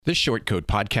The Short Code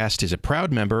Podcast is a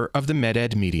proud member of the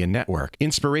MedEd Media Network.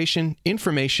 Inspiration,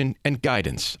 information, and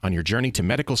guidance on your journey to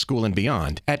medical school and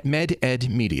beyond at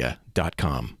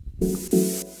mededmedia.com.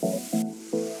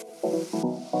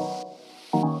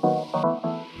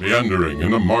 Meandering in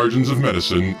the margins of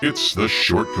medicine, it's the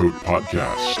Short Code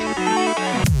Podcast.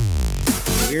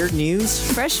 Weird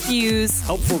news, fresh views,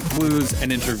 helpful clues,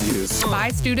 and interviews.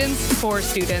 By students, for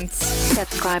students.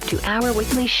 Subscribe to our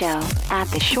weekly show at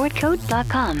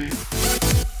theshortcode.com.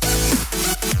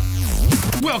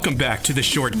 Welcome back to the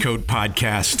Short Code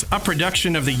Podcast, a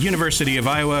production of the University of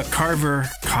Iowa Carver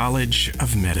College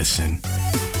of Medicine.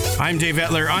 I'm Dave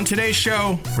Etler. On today's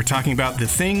show, we're talking about the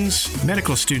things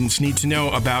medical students need to know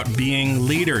about being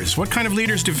leaders. What kind of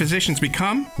leaders do physicians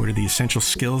become? What are the essential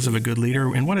skills of a good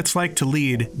leader? And what it's like to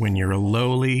lead when you're a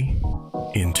lowly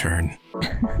intern.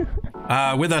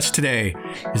 With us today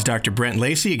is Dr. Brent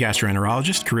Lacey, a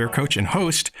gastroenterologist, career coach, and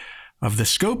host of the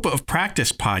Scope of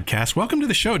Practice podcast. Welcome to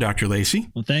the show, Dr. Lacey.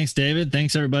 Well, thanks, David.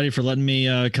 Thanks, everybody, for letting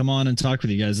me come on and talk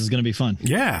with you guys. This is going to be fun.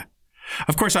 Yeah.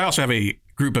 Of course, I also have a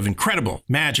group of incredible,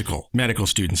 magical medical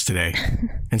students today.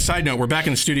 And side note, we're back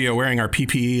in the studio wearing our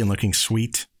PPE and looking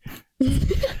sweet.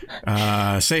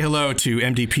 Say hello to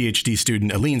MD PhD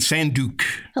student Aline Sanduk.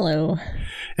 Hello.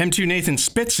 M2 Nathan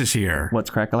Spitz is here. What's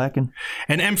crack-a-lackin'?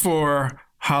 And M4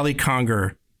 Holly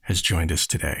Conger has joined us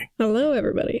today. Hello,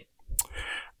 everybody.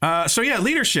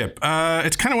 Leadership.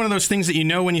 It's kind of one of those things that you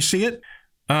know when you see it,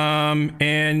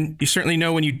 and you certainly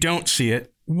know when you don't see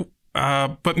it.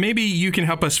 But maybe you can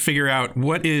help us figure out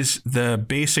what is the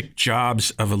basic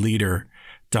jobs of a leader,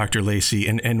 Dr. Lacey,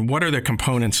 and what are the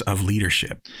components of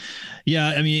leadership? Yeah,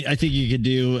 I mean, I think you could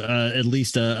do at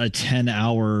least a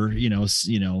 10-hour,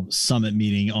 summit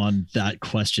meeting on that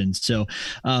question. So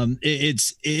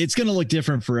it's going to look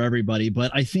different for everybody.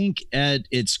 But I think at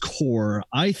its core,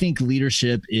 I think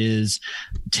leadership is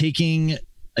taking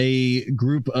a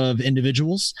group of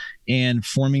individuals and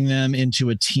forming them into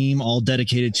a team all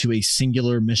dedicated to a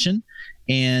singular mission.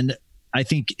 And I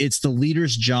think it's the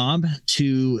leader's job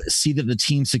to see that the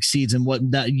team succeeds. And what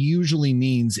that usually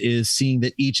means is seeing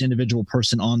that each individual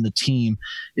person on the team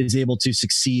is able to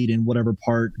succeed in whatever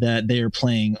part that they are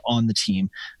playing on the team.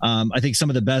 I think some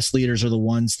of the best leaders are the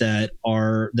ones that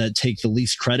take the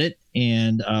least credit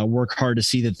and work hard to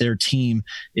see that their team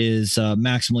is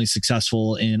maximally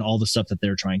successful in all the stuff that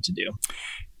they're trying to do.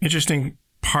 Interesting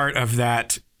part of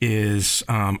that is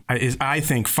I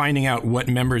think finding out what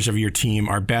members of your team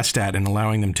are best at and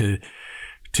allowing them to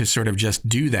sort of just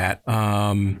do that,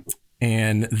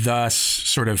 and thus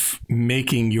sort of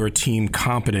making your team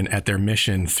competent at their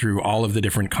mission through all of the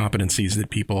different competencies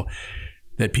that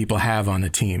people have on the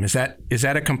team. Is that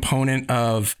a component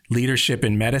of leadership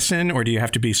in medicine, or do you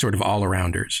have to be sort of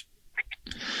all-arounders?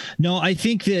 No, I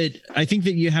think that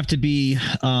you have to be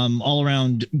all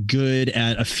around good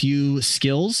at a few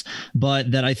skills,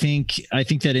 but that I think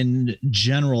that in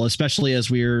general, especially as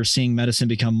we're seeing medicine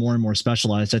become more and more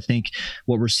specialized, I think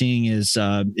what we're seeing is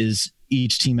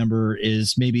each team member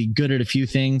is maybe good at a few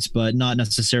things, but not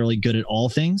necessarily good at all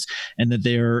things, and that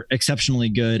they're exceptionally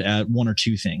good at one or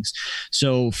two things.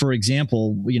 So, for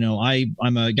example,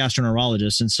 I'm a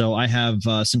gastroenterologist, and so I have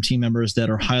some team members that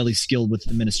are highly skilled with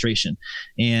administration,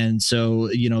 and so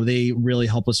they really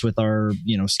help us with our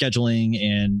scheduling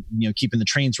and keeping the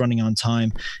trains running on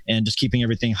time and just keeping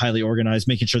everything highly organized,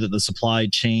 making sure that the supply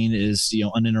chain is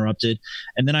uninterrupted.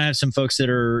 And then I have some folks that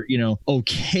are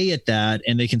okay at that,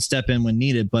 and they can step in when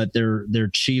needed, but their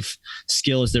chief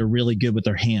skill is they're really good with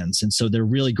their hands. And so they're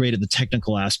really great at the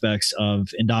technical aspects of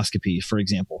endoscopy, for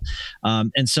example.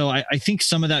 And so I think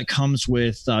some of that comes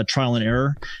with trial and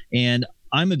error. And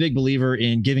I'm a big believer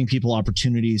in giving people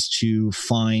opportunities to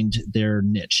find their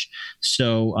niche.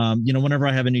 So, whenever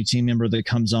I have a new team member that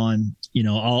comes on,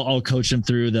 I'll coach them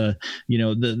through the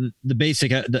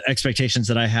basic the expectations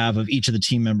that I have of each of the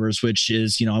team members, which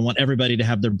is, I want everybody to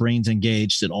have their brains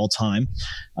engaged at all time.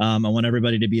 I want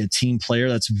everybody to be a team player.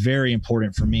 That's very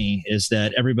important for me, is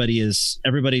that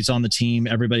everybody's on the team,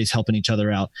 everybody's helping each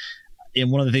other out. And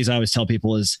one of the things I always tell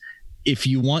people is, if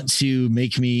you want to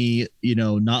make me,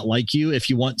 not like you, if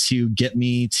you want to get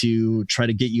me to try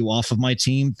to get you off of my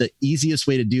team, the easiest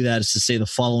way to do that is to say the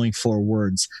following 4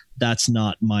 words: that's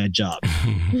not my job.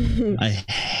 I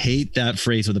hate that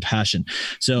phrase with a passion.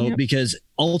 So, because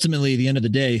ultimately, at the end of the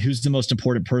day, who's the most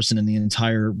important person in the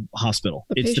entire hospital?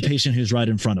 It's the patient who's right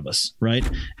in front of us, right?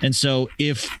 And so,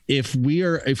 if we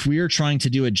are trying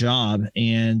to do a job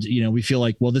and we feel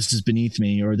like, well, this is beneath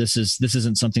me, or this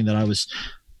isn't something that I was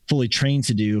fully trained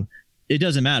to do, it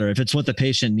doesn't matter if it's what the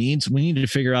patient needs. We need to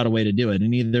figure out a way to do it.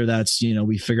 And either that's,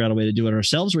 we figure out a way to do it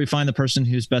ourselves, or we find the person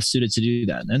who's best suited to do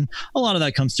that. And a lot of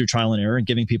that comes through trial and error and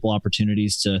giving people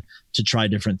opportunities to try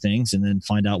different things and then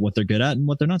find out what they're good at and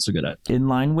what they're not so good at. In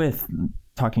line with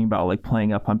talking about like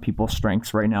playing up on people's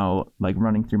strengths right now, like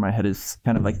running through my head is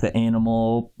kind of like the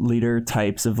animal leader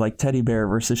types of like teddy bear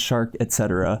versus shark,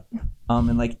 etc.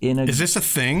 And like is this a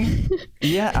thing?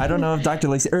 Yeah, I don't know if Dr.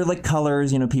 Lacey or like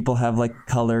colors, people have like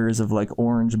colors of like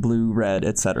orange, blue, red,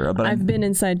 etc. But I've been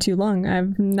inside too long.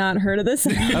 I've not heard of this.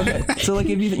 Okay, so like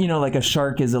if you like a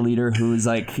shark is a leader who's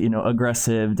like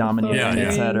aggressive, dominating,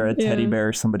 etc. A teddy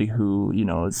bear is somebody who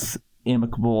is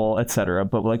amicable, etc.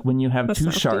 But like when you have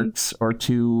two sharks or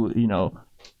two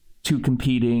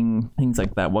competing things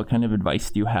like that, what kind of advice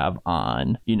do you have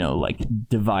on like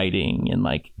dividing and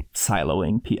like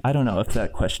siloing I don't know if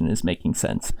that question is making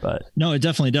sense, but no, it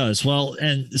definitely does. Well,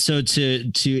 and so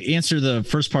to answer the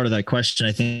first part of that question,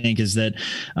 I think is that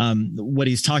what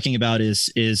he's talking about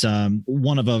is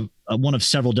one of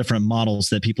several different models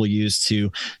that people use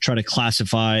to try to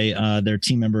classify their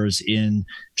team members in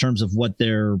terms of what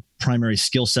their primary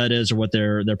skill set is or what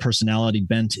their personality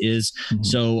bent is. Mm-hmm.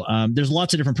 So there's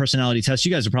lots of different personality tests.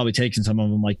 You guys have probably taken some of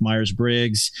them, like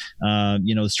Myers-Briggs,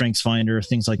 the Strengths Finder,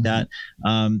 things like that.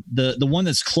 The one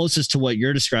that's closest to what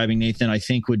you're describing, Nathan, I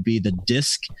think would be the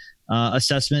DISC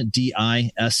assessment,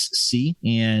 DISC,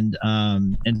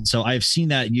 and so I've seen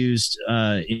that used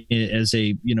as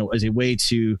a way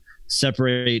to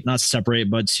not separate,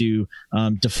 but to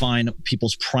define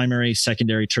people's primary,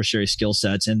 secondary, tertiary skill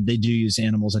sets. And they do use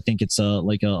animals. I think it's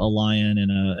like a lion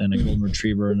and a golden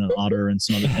retriever and an otter and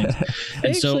some other things.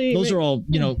 And so those are all,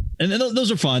 and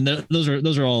those are fun. Those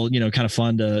are all, kind of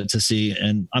fun to see.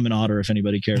 And I'm an otter if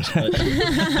anybody cares. But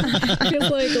feels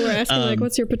like we're asking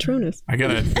what's your Patronus? I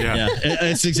gotta, yeah,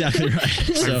 it's exactly right.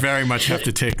 So, I very much have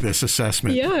to take this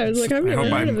assessment. Yeah, I was like, I've never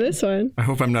heard of this one. I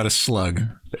hope I'm not a slug.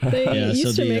 They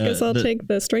used to make us all take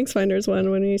the Strengths Finders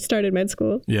one when we started med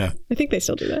school. Yeah. I think they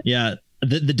still do that. Yeah.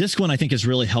 The DISC one I think is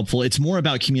really helpful. It's more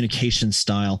about communication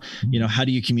style. How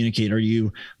do you communicate? Are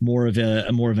you more of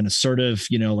an assertive,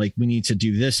 like we need to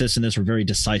do this, and this, we're very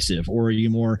decisive? Or are you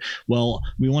more, well,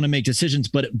 we want to make decisions,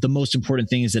 but the most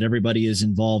important thing is that everybody is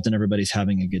involved and everybody's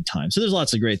having a good time. So there's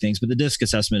lots of great things, but the DISC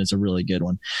assessment is a really good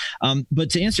one.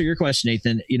 But to answer your question,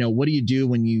 Nathan, what do you do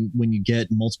when you get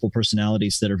multiple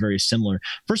personalities that are very similar?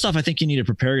 First off, I think you need to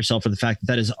prepare yourself for the fact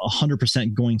that is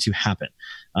 100% going to happen.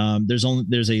 There's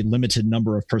a limited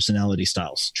number of personality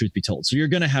styles, truth be told. So you're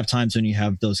going to have times when you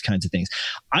have those kinds of things.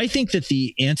 I think that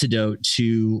the antidote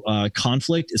to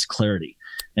conflict is clarity.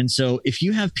 And so if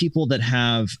you have people that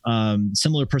have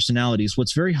similar personalities,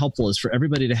 what's very helpful is for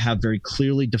everybody to have very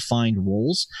clearly defined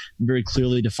roles, very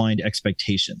clearly defined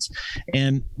expectations.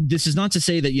 And this is not to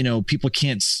say that, people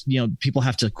can't, people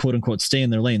have to quote unquote stay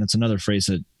in their lane. That's another phrase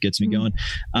that gets me going.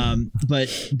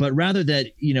 But rather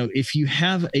that, if you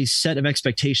have a set of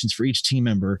expectations for each team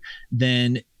member,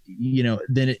 then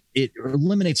it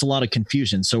eliminates a lot of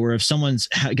confusion. So where if someone's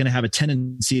going to have a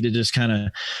tendency to just kind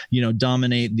of,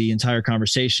 dominate the entire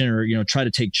conversation or, try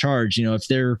to take charge,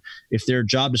 if their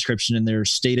job description and their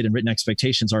stated and written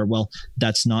expectations are, well,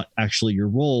 that's not actually your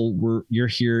role. You're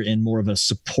here in more of a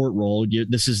support role.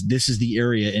 This is the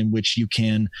area in which you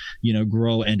can,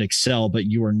 grow and excel, but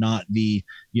you are not the,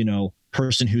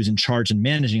 person who's in charge and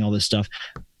managing all this stuff.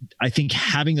 I think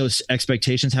having those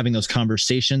expectations, having those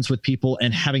conversations with people,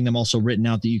 and having them also written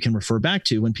out that you can refer back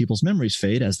to when people's memories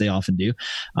fade, as they often do,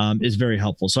 is very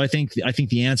helpful. So I think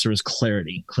the answer is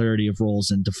clarity of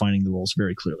roles and defining the roles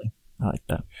very clearly. I like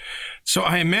that. So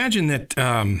I imagine that,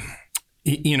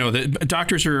 the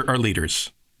doctors are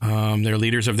leaders. They're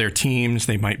leaders of their teams.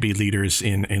 They might be leaders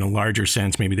in a larger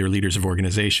sense. Maybe they're leaders of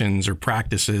organizations or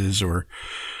practices or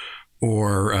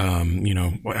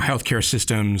healthcare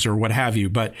systems or what have you.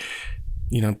 But,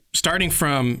 starting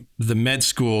from the med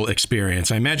school experience,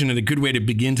 I imagine that a good way to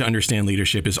begin to understand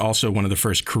leadership is also one of the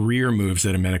first career moves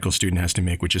that a medical student has to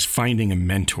make, which is finding a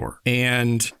mentor.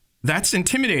 And that's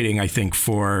intimidating, I think,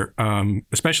 for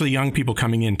especially young people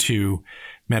coming into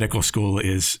medical school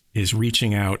is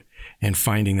reaching out and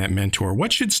finding that mentor.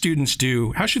 What should students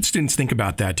do? How should students think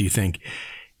about that, do you think?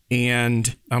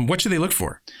 And what should they look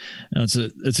for?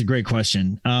 It's a great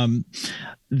question.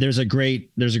 There's a great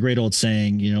old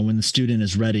saying, when the student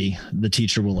is ready, the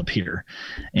teacher will appear.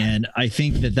 And I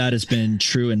think that has been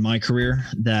true in my career,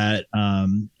 that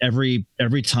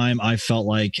every time I felt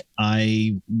like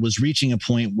I was reaching a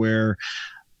point where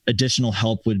additional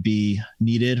help would be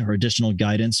needed or additional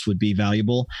guidance would be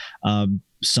valuable,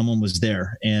 someone was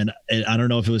there. And I don't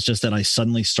know if it was just that I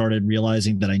suddenly started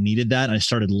realizing that I needed that. And I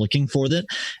started looking for that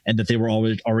and that they were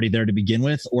already there to begin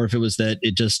with, or if it was that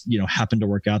it just, happened to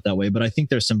work out that way. But I think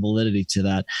there's some validity to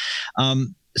that.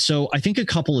 So I think a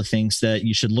couple of things that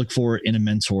you should look for in a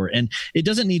mentor, and it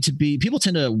doesn't need to be, people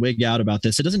tend to wig out about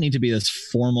this. It doesn't need to be this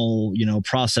formal,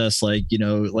 process, like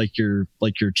you're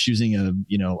choosing a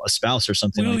spouse or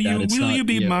something like that. Will you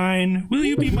be mine? Will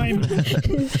you be mine?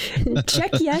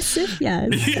 Check yes if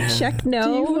yes. Yeah. Check no.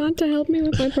 Do you want to help me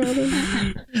with my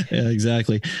problem? Yeah,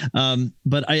 exactly.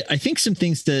 But I think some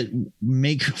things that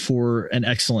make for an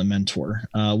excellent mentor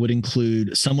would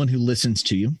include someone who listens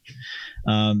to you.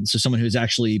 So someone who's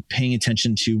actually paying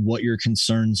attention to what your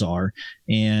concerns are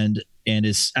and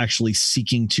is actually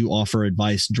seeking to offer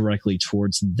advice directly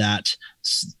towards that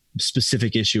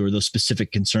specific issue or those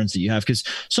specific concerns that you have. Because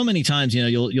so many times,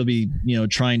 you'll be,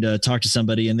 trying to talk to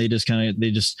somebody and they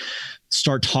just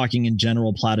start talking in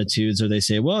general platitudes, or they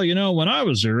say, well, when I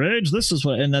was your age, this is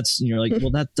what, and that's, you're like,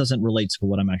 well, that doesn't relate to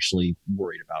what I'm actually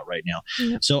worried about right now.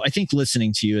 Yeah. So I think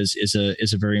listening to you is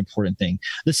a very important thing.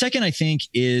 The second, I think,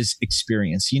 is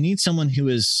experience. You need someone who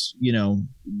is,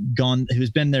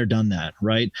 who's been there, done that.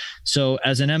 Right. So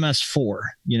as an MS4,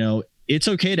 it's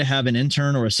okay to have an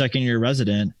intern or a second year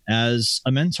resident as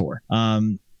a mentor.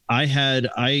 Some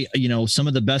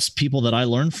of the best people that I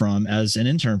learned from as an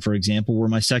intern, for example, were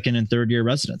my second and third year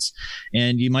residents.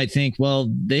 And you might think, well,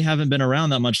 they haven't been around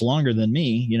that much longer than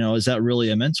me. Is that really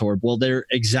a mentor? Well, they're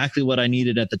exactly what I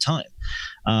needed at the time.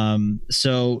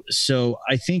 So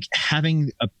I think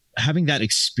having that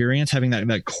experience, having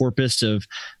that corpus of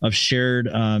shared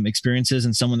experiences,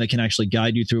 and someone that can actually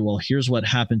guide you through, well, here's what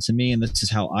happened to me, and this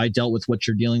is how I dealt with what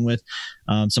you're dealing with.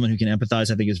 Someone who can empathize,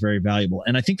 I think, is very valuable.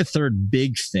 And I think the third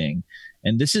big thing,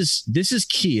 and this is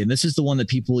key, and this is the one that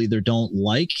people either don't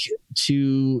like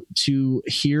to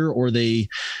hear or they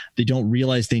don't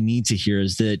realize they need to hear,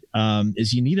 is that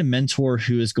is you need a mentor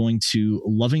who is going to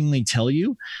lovingly tell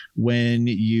you when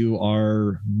you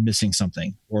are missing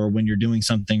something, or when you're doing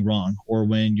something wrong, or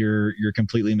when you're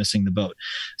completely missing the boat.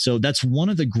 So that's one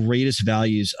of the greatest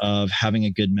values of having a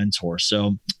good mentor.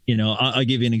 So I'll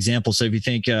give you an example. So if you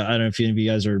think I don't know if any of you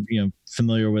guys are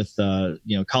familiar with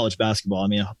college basketball. I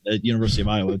mean, at University of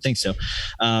Iowa, I would think so.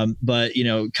 But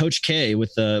Coach K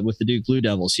with the Duke Blue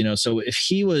Devils, so if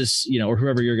he was, or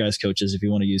whoever your guys' coach is, if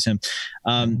you want to use him,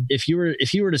 if you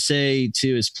were to say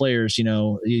to his players,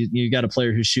 you got a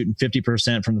player who's shooting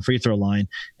 50% from the free throw line,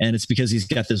 and it's because he's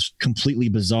got this completely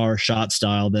bizarre shot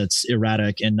style that's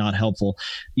erratic and not helpful.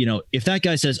 If that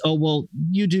guy says, oh, well,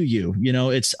 you do you,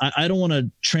 I don't want to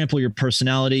trample your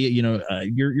personality.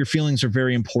 Your feelings are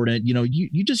very important.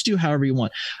 You just do however you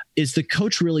want. Is the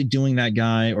coach really doing that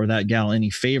guy or that gal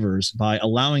any favors by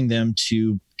allowing them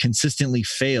to consistently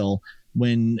fail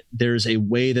when there's a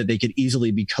way that they could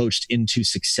easily be coached into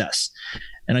success?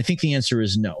 And I think the answer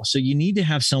is no. So you need to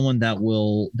have someone that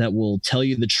will tell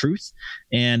you the truth,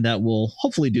 and that will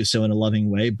hopefully do so in a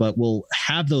loving way, but will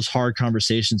have those hard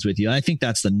conversations with you. I think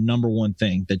that's the number one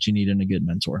thing that you need in a good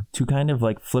mentor. To kind of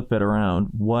like flip it around,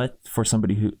 what, for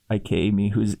somebody who, aka me,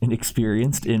 who's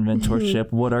inexperienced in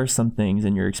mentorship, what are some things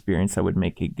in your experience that would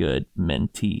make a good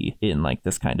mentee in like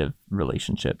this kind of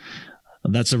relationship?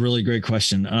 That's a really great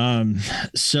question.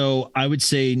 So I would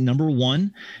say number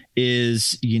one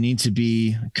is you need to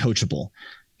be coachable,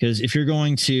 because if you're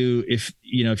going to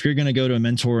go to a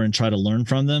mentor and try to learn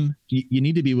from them, you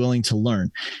need to be willing to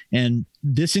learn. And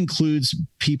this includes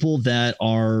people that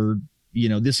are,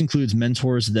 this includes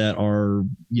mentors that are,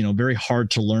 very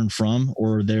hard to learn from,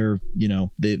 or they're,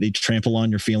 they trample on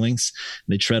your feelings,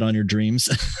 they tread on your dreams.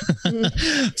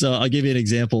 So I'll give you an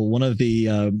example. One of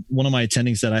my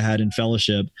attendings that I had in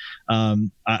fellowship,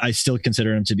 I still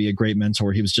consider him to be a great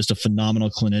mentor. He was just a phenomenal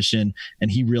clinician,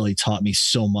 and he really taught me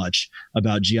so much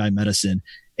about GI medicine.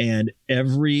 And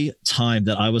every time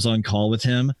that I was on call with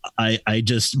him, I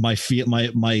just, my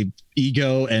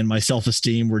ego and my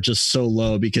self-esteem were just so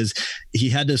low, because he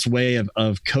had this way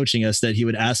of coaching us that he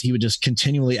would just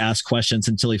continually ask questions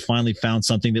until he finally found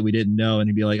something that we didn't know. And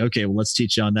he'd be like, okay, well, let's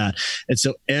teach you on that. And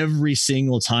so every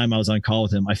single time I was on call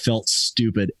with him, I felt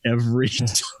stupid every time.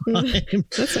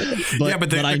 But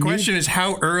the question is,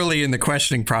 how early in the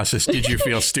questioning process did you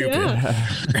feel stupid?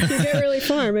 If you get really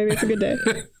far, maybe it's a good day.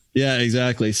 Yeah,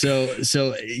 exactly. So,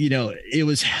 it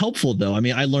was helpful though. I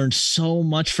mean, I learned so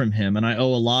much from him, and I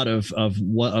owe a lot of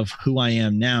who I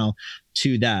am now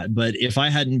to that. But if I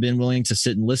hadn't been willing to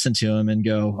sit and listen to him and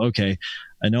go, okay,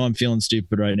 I know I'm feeling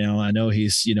stupid right now. I know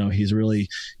he's really,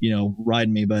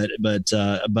 riding me, but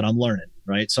I'm learning.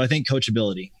 right? So I think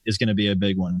coachability is going to be a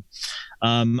big one.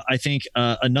 I think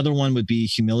another one would be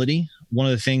humility. One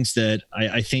of the things that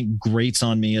I think grates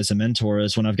on me as a mentor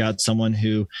is when I've got someone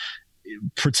who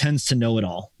pretends to know it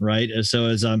all, right?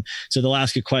 So they'll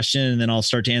ask a question and then I'll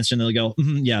start to answer and they'll go,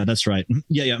 yeah, that's right.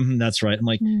 Yeah, that's right. I'm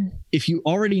like, if you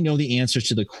already know the answers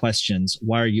to the questions,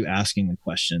 why are you asking the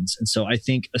questions? And so I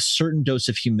think a certain dose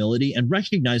of humility and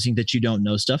recognizing that you don't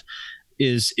know stuff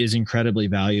is incredibly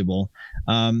valuable.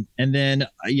 And then,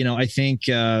 I think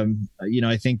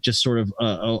just sort of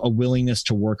a willingness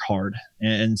to work hard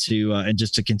and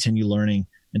just to continue learning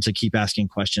and to keep asking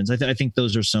questions. I think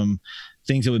those are some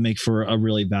things that would make for a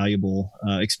really valuable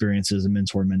experience as a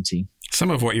mentor-mentee.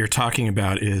 Some of what you're talking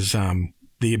about is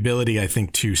the ability, I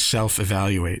think, to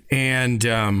self-evaluate. And,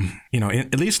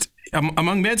 at least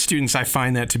among med students, I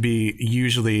find that to be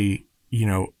usually,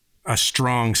 a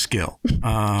strong skill,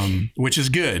 which is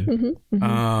good.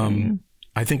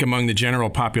 I think among the general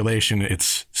population,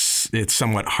 it's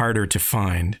somewhat harder to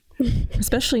find.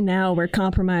 Especially now where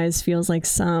compromise feels like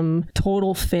some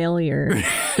total failure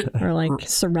or like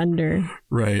surrender.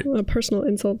 Right. A personal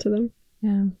insult to them.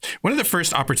 Yeah. One of the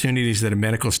first opportunities that a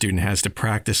medical student has to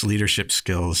practice leadership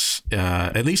skills,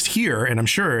 at least here, and I'm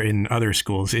sure in other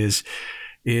schools, is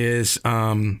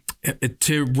to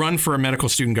run for a medical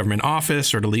student government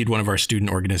office or to lead one of our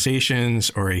student organizations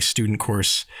or a student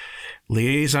course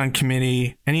liaison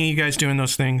committee. Any of you guys doing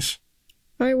those things?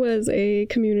 I was a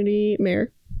community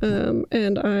mayor.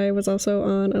 And I was also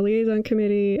on a liaison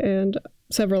committee and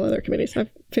several other committees. I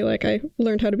feel like I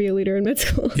learned how to be a leader in med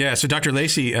school. Yeah. So Dr.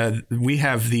 Lacey, we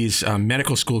have these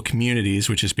medical school communities,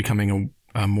 which is becoming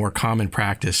a more common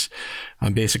practice.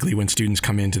 Basically, when students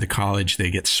come into the college, they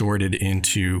get sorted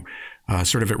into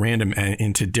sort of at random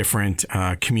into different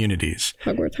communities.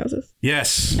 Hogwarts houses.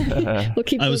 Yes. We'll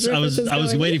keep I was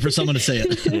waiting for someone to say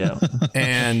it. Yeah.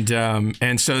 And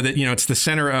so that, it's the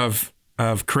center of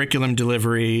curriculum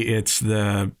delivery. It's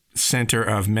the center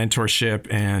of mentorship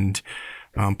and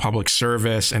public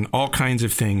service and all kinds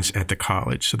of things at the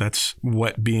college. So that's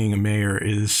what being a mayor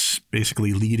is,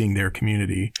 basically leading their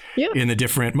community in the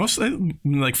different, mostly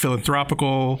like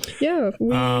philanthropical. Yeah.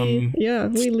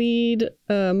 We lead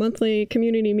monthly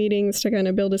community meetings to kind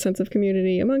of build a sense of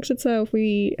community amongst itself.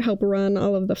 We help run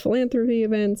all of the philanthropy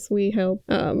events. We help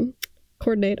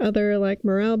coordinate other like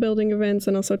morale building events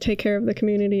and also take care of the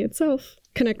community itself,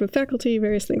 connect with faculty,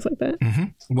 various things like that.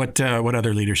 Mm-hmm. What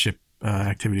other leadership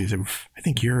activities? I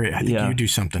think you do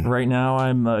something. Right now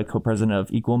I'm a co-president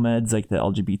of Equal Meds, like the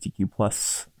LGBTQ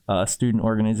plus student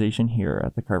organization here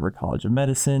at the Carver College of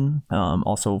Medicine.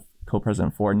 Also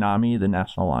co-president for NAMI, the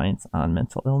National Alliance on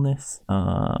Mental Illness,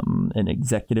 an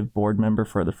executive board member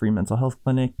for the Free Mental Health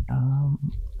Clinic. I'm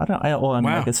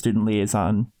like a student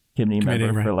liaison committee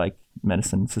member for like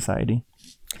Medicine Society.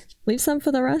 Leave some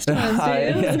for the rest of us,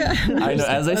 dude. I know.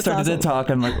 As I started to talk,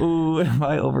 I'm like, ooh, am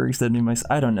I overextending myself?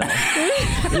 I don't know.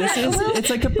 It's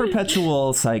like a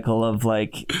perpetual cycle of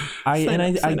like,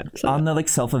 on the like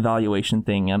self-evaluation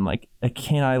thing, I'm like,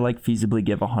 can I like feasibly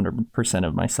give 100%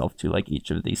 of myself to like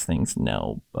each of these things?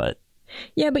 No, but.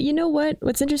 Yeah, but you know what?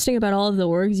 What's interesting about all of the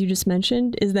orgs you just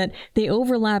mentioned is that they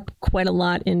overlap quite a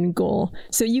lot in goal.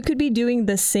 So you could be doing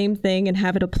the same thing and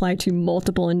have it apply to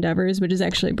multiple endeavors, which is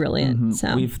actually brilliant. Mm-hmm.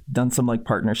 So we've done some like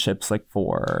partnerships like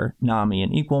for NAMI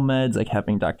and Equal Meds, like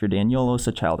having Dr. Daniolos,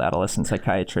 a child adolescent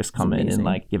psychiatrist, come in and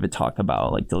like give a talk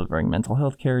about like delivering mental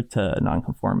health care to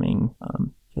non-conforming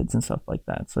kids and stuff like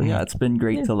that. So yeah, it's been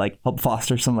great to like help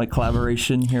foster some like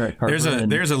collaboration here at Carver.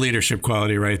 There's a leadership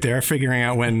quality right there, figuring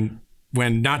out when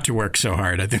not to work so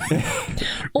hard. I think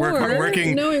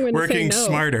working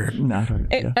smarter.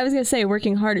 I was gonna say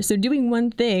working harder. So doing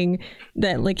one thing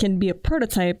that like can be a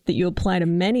prototype that you apply to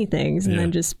many things and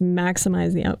then just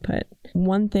maximize the output.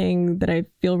 One thing that I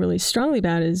feel really strongly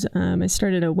about is I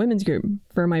started a women's group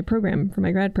for my program, for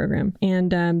my grad program.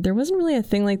 And there wasn't really a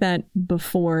thing like that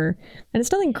before. And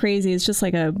it's nothing crazy. It's just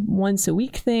like a once a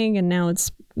week thing. And now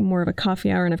it's more of a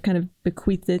coffee hour, and I've kind of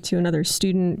bequeathed it to another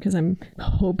student because I'm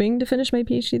hoping to finish my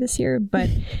PhD this year. But,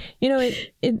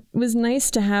 it was nice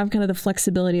to have kind of the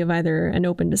flexibility of either an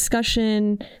open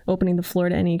discussion, opening the floor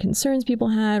to any concerns people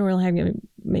had, or having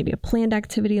maybe a planned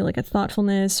activity like a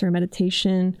thoughtfulness or a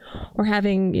meditation, or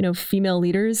having, female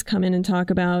leaders come in and talk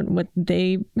about what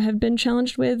they have been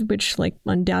challenged with, which like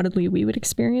undoubtedly we would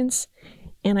experience.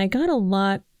 And I got a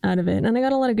lot out of it, and I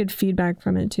got a lot of good feedback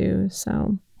from it too.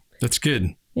 So that's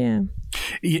good. Yeah.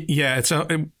 Yeah. I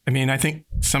think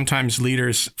sometimes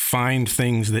leaders find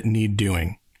things that need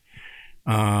doing,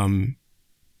 and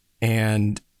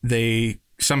they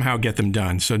somehow get them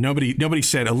done. So nobody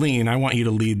said, Aline, I want you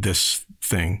to lead this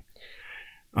thing.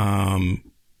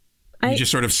 You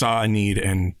just sort of saw a need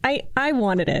and I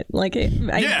wanted it. Like,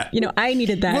 I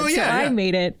needed that. So I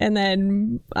made it. And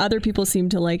then other people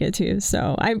seemed to like it too.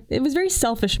 So it was very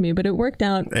selfish of me, but it worked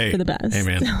out for the best. Hey,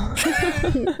 man.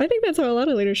 I think that's how a lot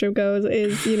of leadership goes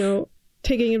is,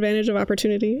 taking advantage of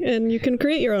opportunity, and you can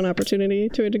create your own opportunity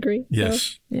to a degree. Yes.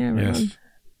 So. Yeah. Yes.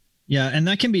 Yeah, and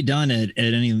that can be done at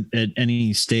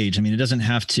any stage. I mean, it doesn't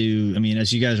have to. I mean,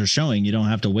 as you guys are showing, you don't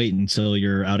have to wait until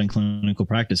you're out in clinical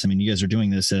practice. I mean, you guys are doing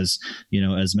this as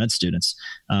med students,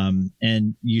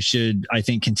 and you should, I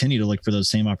think, continue to look for those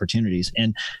same opportunities.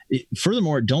 And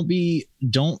furthermore, don't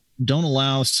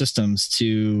allow systems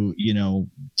to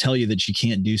tell you that you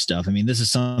can't do stuff. I mean, this is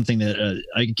something that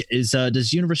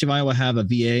does University of Iowa have a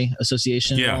VA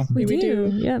association? Yeah, we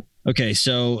do. Yeah. Okay,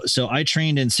 so I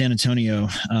trained in San Antonio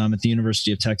at the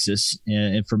University of Texas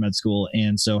for med school,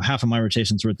 and so half of my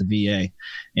rotations were at the VA.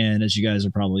 And as you guys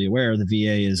are probably aware, the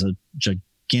VA is a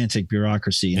gigantic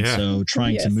bureaucracy, and so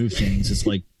trying to move things is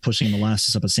like pushing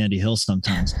molasses up a sandy hill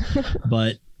sometimes.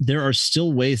 But there are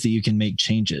still ways that you can make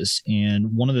changes.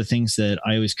 And one of the things that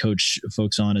I always coach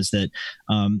folks on is that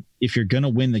if you're going to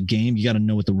win the game, you got to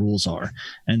know what the rules are.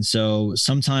 And so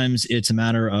sometimes it's a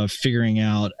matter of figuring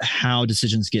out how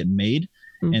decisions get made,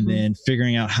 and then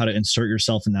figuring out how to insert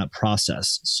yourself in that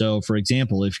process. So for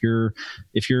example, if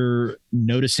you're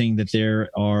noticing that there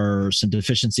are some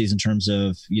deficiencies in terms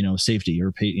of, safety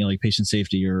or like patient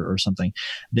safety or something,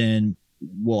 then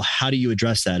well, how do you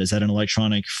address that? Is that an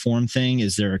electronic form thing?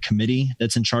 Is there a committee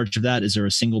that's in charge of that? Is there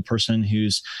a single person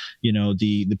who's,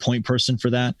 the point person for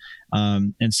that?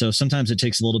 And so sometimes it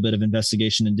takes a little bit of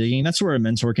investigation and digging. That's where a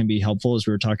mentor can be helpful, as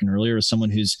we were talking earlier, as someone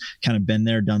who's kind of been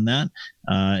there, done that,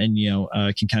 and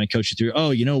can kind of coach you through. Oh,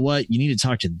 you know what? You need to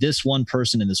talk to this one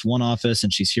person in this one office,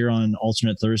 and she's here on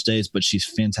alternate Thursdays, but she's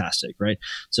fantastic, right?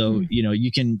 So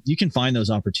you can find those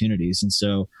opportunities, and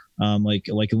so. Like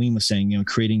Aline was saying,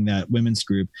 creating that women's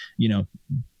group, no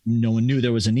one knew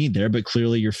there was a need there, but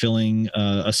clearly you're filling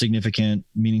a significant,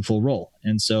 meaningful role.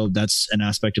 And so that's an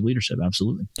aspect of leadership.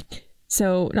 Absolutely.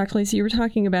 So Dr. Lacey, you were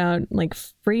talking about like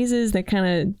phrases that kind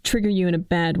of trigger you in a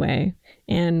bad way.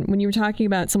 And when you were talking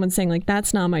about someone saying like,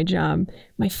 that's not my job,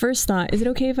 my first thought, is it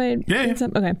okay if I bring this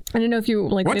up? Okay. I don't know if you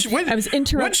like, I was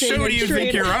interrupting. What show do you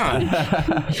think you're on?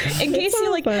 In case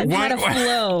you like had a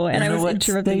flow and I was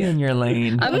interrupting. Stay in your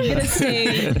lane. I'm going to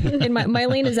stay in my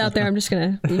lane is out there. I'm just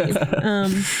going to leave.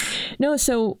 No.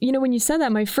 So, when you said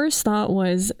that, my first thought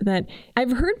was that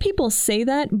I've heard people say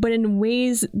that, but in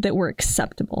ways that were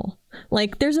acceptable.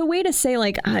 Like there's a way to say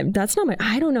like, that's not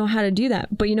I don't know how to do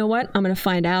that, but you know what? I'm going to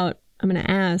find out. I'm going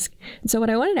to ask. And so what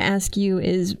I wanted to ask you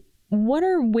is, what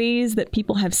are ways that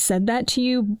people have said that to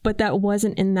you, but that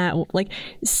wasn't in that, like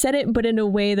said it, but in a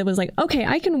way that was like, okay,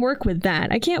 I can work with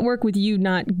that. I can't work with you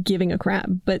not giving a crap,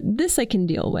 but this I can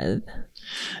deal with.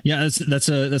 Yeah, that's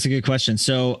a good question.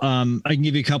 So I can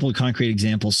give you a couple of concrete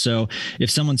examples. So if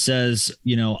someone says,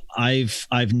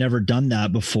 I've never done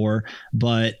that before,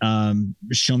 but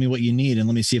show me what you need and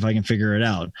let me see if I can figure it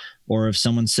out. Or if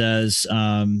someone says,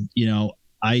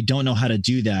 I don't know how to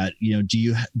do that.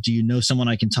 Do you know someone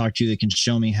I can talk to that can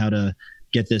show me how to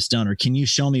get this done? Or can you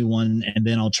show me one and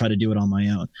then I'll try to do it on my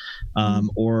own?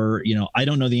 Or, I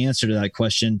don't know the answer to that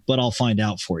question, but I'll find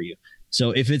out for you.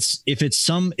 So if it's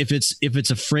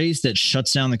a phrase that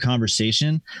shuts down the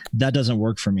conversation, that doesn't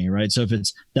work for me, right? So if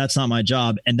that's not my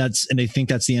job and they think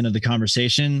that's the end of the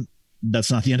conversation,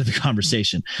 that's not the end of the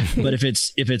conversation. But if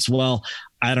it's, well,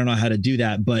 I don't know how to do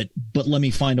that, but let me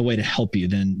find a way to help you,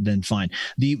 then fine.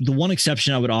 The one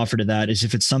exception I would offer to that is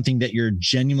if it's something that you're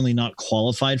genuinely not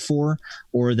qualified for,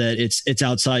 or that it's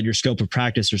outside your scope of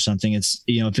practice or something. It's,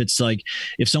 if it's like,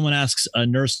 if someone asks a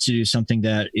nurse to do something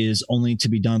that is only to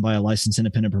be done by a licensed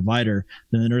independent provider,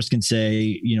 then the nurse can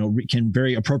say, can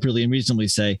very appropriately and reasonably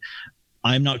say,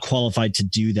 I'm not qualified to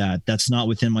do that. That's not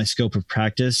within my scope of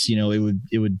practice.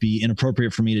 It would be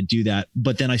inappropriate for me to do that.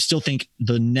 But then I still think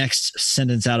the next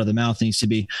sentence out of the mouth needs to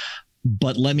be,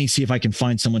 but let me see if I can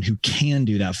find someone who can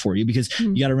do that for you. Because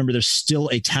you got to remember, there's still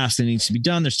a task that needs to be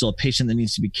done. There's still a patient that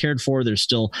needs to be cared for. There's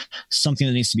still something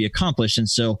that needs to be accomplished. And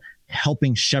so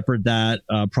helping shepherd that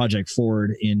project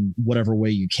forward in whatever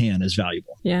way you can is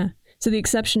valuable. Yeah. So the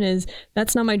exception is,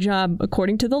 that's not my job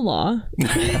according to the law.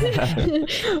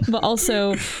 But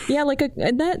also, yeah,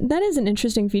 that is an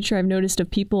interesting feature I've noticed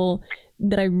of people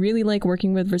that I really like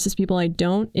working with versus people I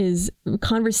don't, is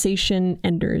conversation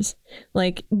enders.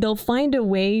 Like they'll find a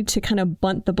way to kind of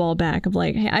bunt the ball back of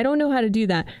like, hey, I don't know how to do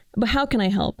that, but how can I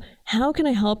help? How can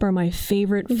I help are my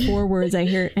favorite 4 words I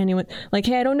hear anyone like,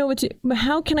 hey, I don't know what to, but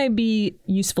how can I be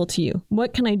useful to you?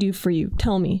 What can I do for you?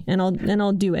 Tell me, and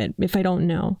I'll do it if I don't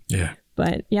know. Yeah.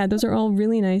 But yeah, those are all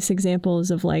really nice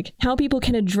examples of like how people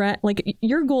can address, like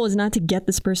your goal is not to get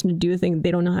this person to do a thing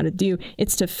they don't know how to do.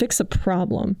 It's to fix a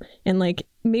problem. And like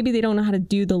maybe they don't know how to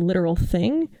do the literal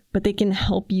thing, but they can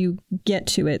help you get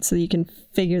to it so you can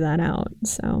figure that out.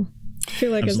 So I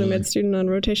feel like Absolutely. As a med student on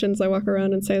rotations, I walk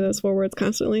around and say those 4 words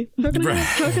constantly. How can I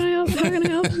help? How can I help? How can I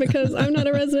help? Because I'm not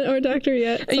a resident or a doctor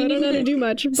yet, so I don't know how to do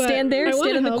much. But stand there,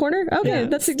 stand in the corner. Okay,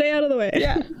 that's stay out of the way.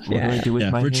 Yeah. What do I do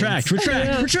with my retract?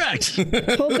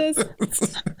 Hold this.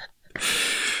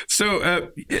 So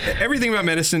everything about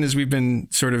medicine is we've been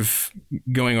sort of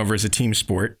going over as a team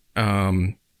sport.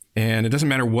 And it doesn't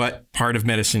matter what part of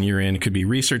medicine you're in. It could be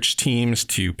research teams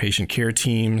to patient care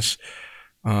teams.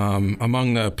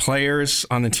 Among the players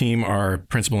on the team are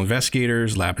principal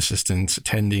investigators, lab assistants,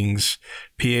 attendings,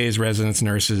 PAs, residents,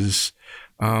 nurses.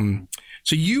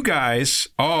 So you guys,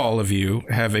 all of you,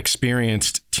 have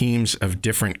experienced teams of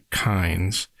different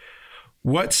kinds.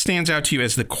 What stands out to you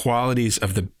as the qualities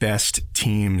of the best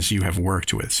teams you have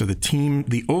worked with? So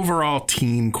the overall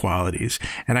team qualities.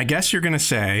 And I guess you're going to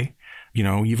say,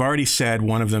 you've already said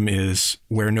one of them is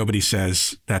where nobody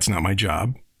says, that's not my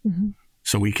job. Mm-hmm.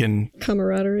 So we can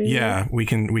camaraderie. Yeah, we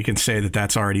can say that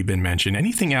that's already been mentioned.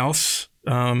 Anything else,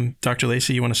 Dr.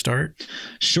 Lacey, you want to start?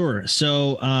 Sure.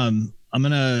 So I'm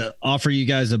going to offer you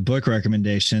guys a book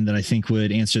recommendation that I think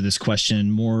would answer this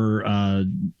question more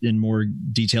in more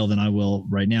detail than I will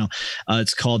right now.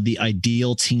 It's called The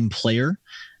Ideal Team Player.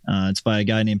 It's by a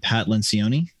guy named Pat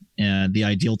Lencioni. The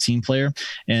Ideal Team Player.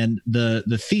 And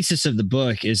the thesis of the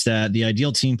book is that the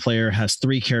ideal team player has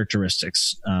 3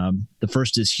 characteristics. The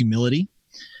first is humility.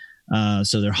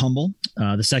 So they're humble.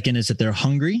 The second is that they're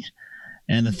hungry.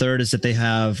 And the third is that they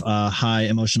have high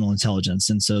emotional intelligence.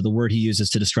 And so the word he uses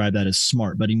to describe that is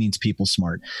smart, but he means people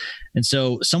smart. And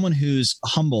so someone who's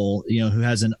humble, who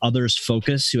has an others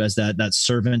focus, who has that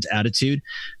servant attitude,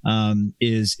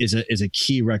 is a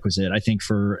key requisite, I think,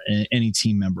 for any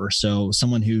team member. So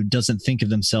someone who doesn't think of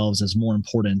themselves as more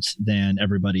important than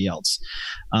everybody else.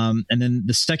 And then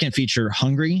the second feature,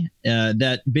 hungry,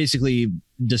 that basically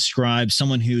describes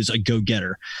someone who's a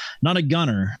go-getter, not a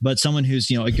gunner, but someone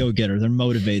who's, a go-getter. They're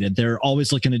motivated. They're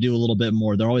always looking to do a little bit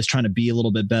more. They're always trying to be a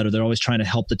little bit better. They're always trying to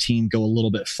help the team go a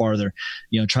little bit farther,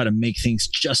 try to make things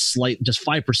just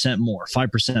 5% more,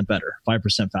 5% better,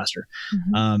 5% faster.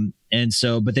 Mm-hmm. And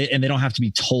so, but they don't have to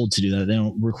be told to do that. They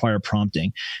don't require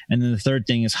prompting. And then the third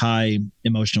thing is high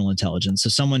emotional intelligence. So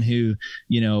someone who,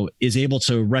 is able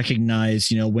to recognize,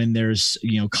 when there's,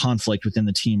 conflict within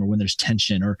the team, or when there's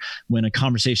tension, or when a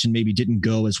conversation maybe didn't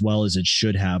go as well as it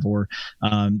should have, or,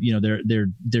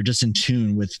 they're just in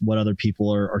tune with what other people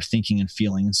are thinking and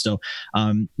feeling. And so,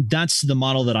 that's the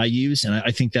model that I use. And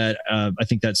I think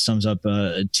that sums up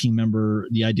a team member,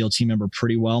 the ideal team member,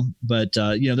 pretty well. But,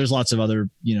 there's lots of other,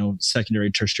 secondary,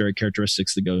 tertiary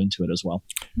characteristics that go into it as well.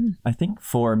 I think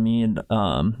for me, at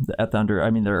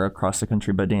the they're across the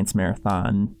country, but Dance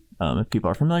Marathon, if people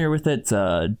are familiar with it, it's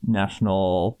a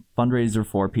national fundraiser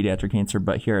for pediatric cancer.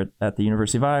 But here at the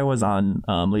University of Iowa, was on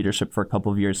leadership for a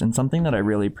couple of years. And something that I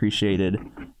really appreciated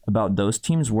about those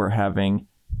teams were having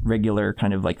regular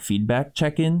kind of like feedback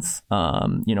check-ins,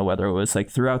 whether it was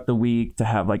like throughout the week to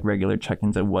have like regular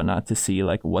check-ins and whatnot to see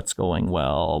like what's going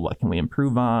well, what can we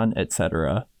improve on,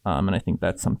 etc. And I think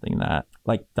that's something that,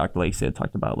 like Dr. Lacey had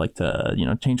talked about, like to,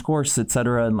 change course,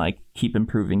 etc. and like keep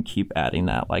improving, keep adding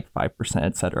that like 5%,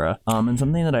 etc. And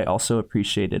something that I also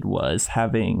appreciated was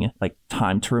having like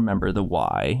time to remember the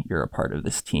why you're a part of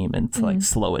this team and to like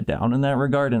slow it down in that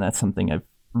regard. And that's something I've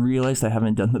realized I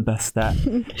haven't done the best at.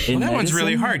 Well, that one's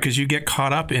really hard because you get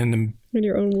caught up in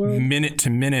your own world, minute to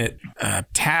minute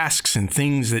tasks and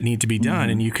things that need to be done.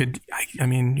 And you could,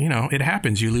 it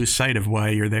happens. You lose sight of why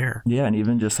you're there. Yeah. And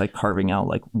even just like carving out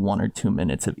like 1 or 2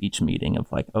 minutes of each meeting of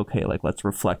like, okay, like let's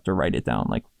reflect or write it down.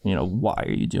 Like, why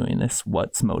are you doing this?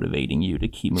 What's motivating you to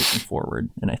keep moving forward?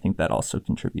 And I think that also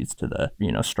contributes to the,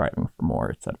 striving for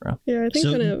more, et cetera. Yeah. I think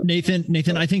so.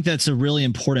 Nathan, I think that's a really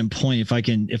important point. If I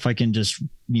can just,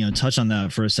 touch on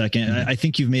that for a second. Mm-hmm. I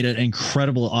think you've made an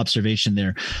incredible observation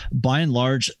there. By and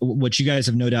large, what you guys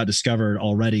have no doubt discovered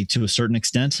already to a certain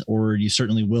extent, or you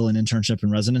certainly will in internship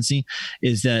and residency,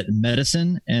 is that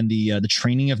medicine and the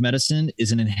training of medicine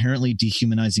is an inherently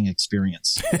dehumanizing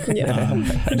experience. Yeah.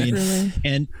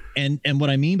 And what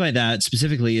I mean by that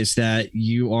specifically is that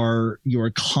you are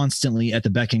constantly at the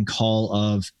beck and call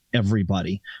of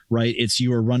everybody, right? It's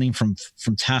you are running from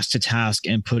task to task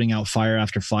and putting out fire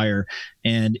after fire.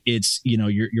 And it's,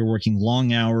 you're working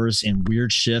long hours and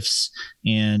weird shifts,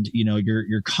 and,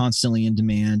 you're constantly in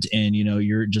demand, and, you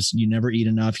never eat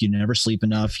enough, you never sleep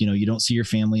enough, you don't see your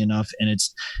family enough. And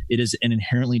it is an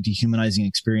inherently dehumanizing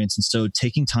experience. And so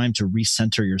taking time to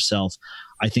recenter yourself,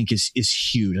 I think is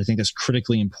huge. I think that's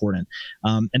critically important.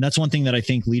 And that's one thing that I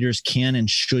think leaders can and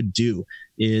should do,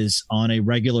 is on a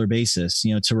regular basis,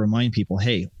 to remind people,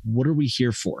 hey, what are we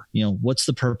here for? What's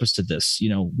the purpose to this?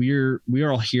 We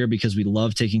are all here because we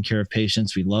love taking care of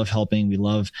patients. We love helping. We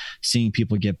love seeing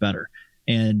people get better.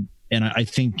 And I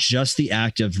think just the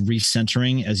act of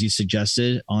recentering, as you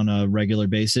suggested, on a regular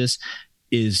basis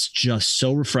is just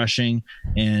so refreshing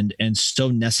and so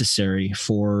necessary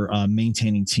for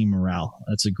maintaining team morale.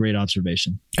 That's a great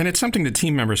observation. And it's something that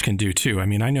team members can do too. I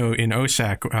mean, I know in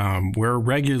OSAC, we're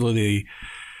regularly,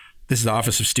 this is the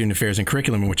Office of Student Affairs and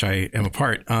Curriculum, in which I am a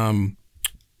part.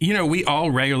 We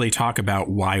all regularly talk about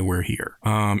why we're here.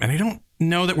 And I don't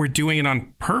know that we're doing it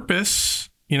on purpose.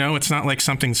 It's not like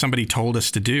something somebody told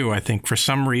us to do. I think for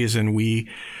some reason we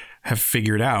have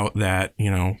figured out that,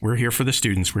 we're here for the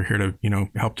students. We're here to,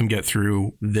 help them get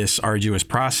through this arduous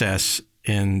process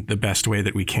in the best way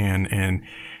that we can.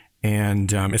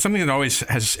 And it's something that always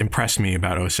has impressed me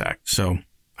about OSAC. So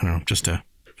I don't know, just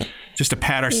to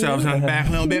pat ourselves on the back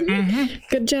a little bit. Mm-hmm.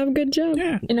 Good job.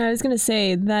 Yeah. And I was going to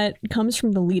say that comes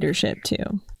from the leadership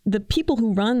too. The people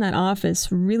who run that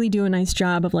office really do a nice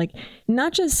job of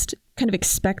not just kind of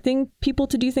expecting people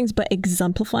to do things, but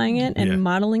exemplifying it and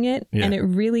modeling it. Yeah. And it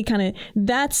really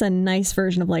that's a nice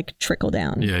version of trickle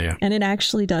down. Yeah. And it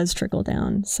actually does trickle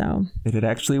down. So if it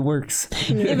actually works.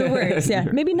 If it works, yeah.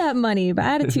 Maybe not money, but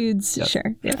attitudes,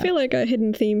 sure. Yeah. I feel like a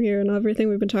hidden theme here in everything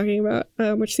we've been talking about,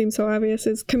 which seems so obvious,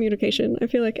 is communication. I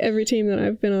feel like every team that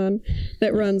I've been on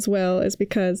that runs well is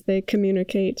because they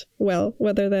communicate well,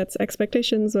 whether that's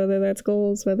expectations, whether that's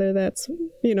goals, whether that's,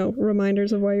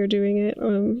 reminders of why you're doing it.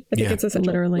 I think it's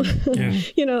essential. Literally.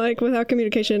 Yeah. Without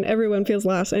communication, everyone feels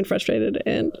lost and frustrated,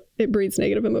 and it breeds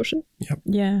negative emotion. Yep.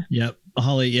 Yeah. Yep.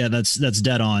 Holly, yeah, that's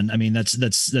dead on. I mean, that's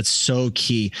so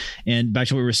key. And back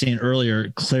to what we were saying earlier,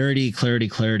 clarity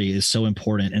is so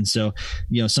important. And so,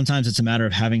 sometimes it's a matter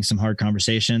of having some hard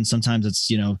conversations. Sometimes it's,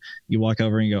 you walk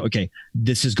over and you go, okay,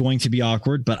 this is going to be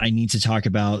awkward, but I need to talk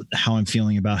about how I'm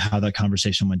feeling about how that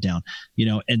conversation went down,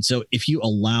 And so if you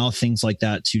allow things like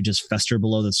that to just fester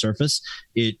below the surface,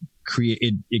 it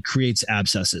creates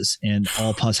abscesses, and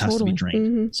all pus has to be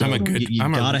drained. Mm-hmm. So you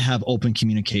got to have open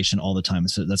communication all the time.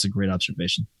 So that's a great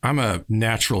observation. I'm a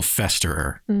natural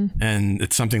festerer, and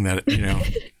it's something that,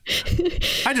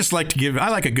 I just like I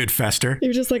like a good fester.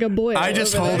 You're just like a boy. I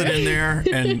just hold it in there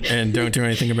and don't do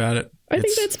anything about it. I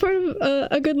think that's part of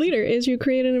a good leader, is you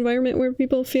create an environment where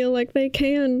people feel like they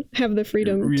can have the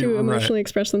freedom to emotionally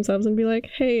express themselves and be like,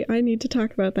 hey, I need to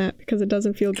talk about that because it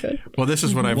doesn't feel good. Well, this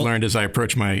is what I've learned as I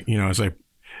approach my,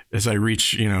 as I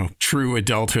reach, true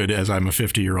adulthood, as I'm a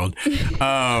 50-year-old,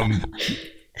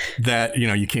 that,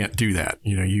 you can't do that.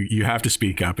 You have to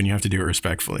speak up, and you have to do it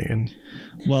respectfully. And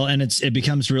it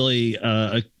becomes really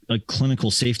a clinical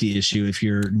safety issue if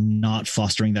you're not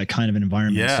fostering that kind of an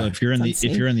environment. Yeah. So if you're in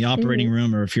the operating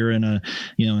room, or if you're in a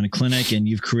clinic, and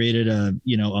you've created a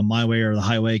my way or the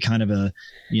highway kind of an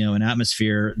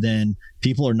atmosphere, then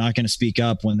people are not going to speak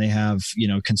up when they have,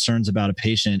 concerns about a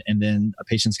patient, and then a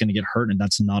patient's going to get hurt, and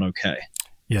that's not okay.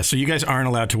 Yeah, so you guys aren't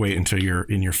allowed to wait until you're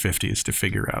in your 50s to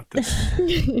figure out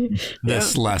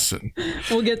this lesson.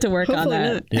 We'll get to work on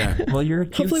that. Not. Yeah. Well, you're a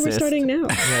cute Hopefully we're starting now.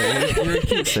 Yeah, you're a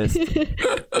cute sis.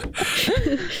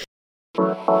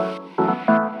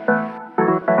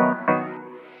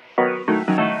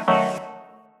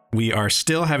 We are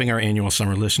still having our annual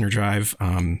summer listener drive.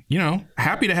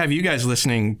 Happy to have you guys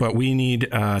listening, but we need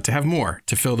to have more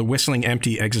to fill the whistling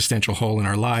empty existential hole in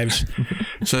our lives,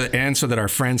 so that our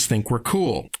friends think we're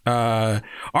cool.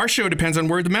 Our show depends on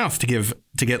word of mouth to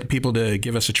get people to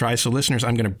give us a try. So listeners,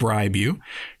 I'm going to bribe you.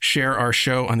 Share our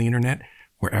show on the internet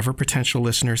wherever potential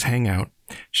listeners hang out.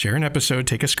 Share an episode,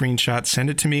 take a screenshot, send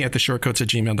it to me at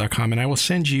theshortcoats@gmail.com, and I will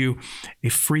send you a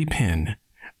free pin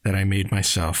that I made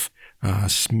myself.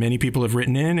 Many people have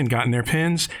written in and gotten their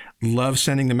pins. Love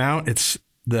sending them out. It's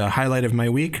the highlight of my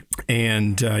week.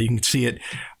 And you can see it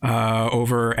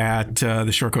over at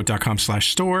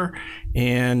theshortcoat.com/store.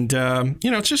 And,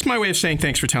 it's just my way of saying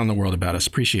thanks for telling the world about us.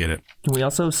 Appreciate it. Can we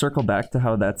also circle back to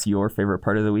how that's your favorite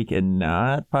part of the week and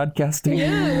not podcasting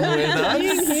with us?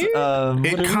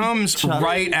 It comes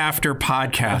right after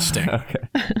podcasting. Okay.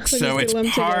 So it's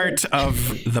part of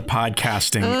the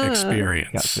podcasting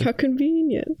experience. How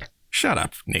convenient. Shut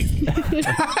up, Nathan.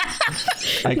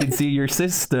 I can see your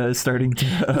cyst starting to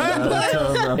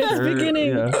rupture. It's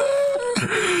beginning. Yeah.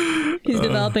 He's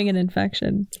developing an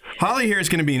infection. Holly here is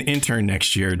going to be an intern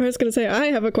next year. I was going to say, I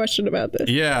have a question about this.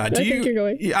 Yeah. I think you're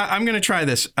going. Yeah, I'm going to try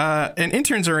this. And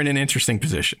interns are in an interesting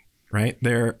position, right?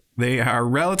 They are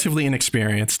relatively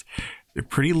inexperienced. They're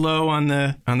pretty low on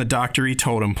the doctory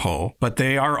totem pole, but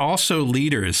they are also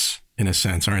leaders in a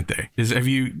sense, aren't they?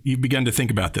 You've begun to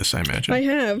think about this, I imagine. I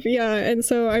have, yeah. And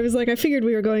so I was like, I figured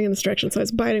we were going in this direction, so I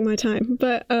was biding my time.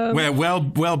 But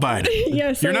well biding.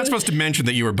 Yes. You're not supposed to mention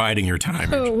that you were biding your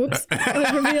time. Oh, whoops!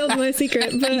 I revealed my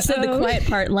secret. But You said the quiet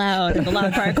part loud and the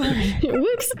loud part quiet.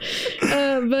 Whoops.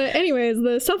 But anyways,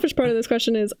 the selfish part of this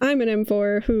question is I'm an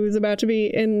M4 who's about to be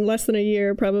in less than a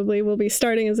year, probably will be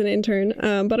starting as an intern.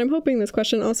 But I'm hoping this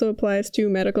question also applies to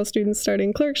medical students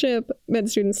starting clerkship,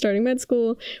 med students starting med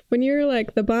school. When you're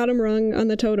like the bottom rung on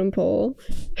the totem pole,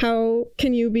 how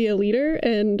can you be a leader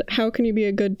and how can you be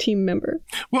a good team member?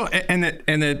 Well, and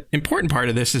the important part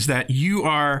of this is that you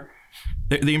are.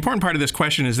 The important part of this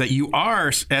question is that you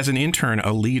are, as an intern,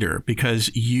 a leader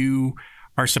because you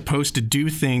are supposed to do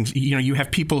things. You know, you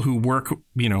have people who work.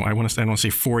 You know, I don't want to say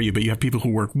for you, but you have people who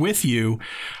work with you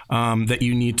that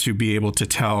you need to be able to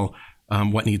tell.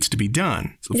 What needs to be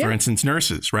done. So, for instance,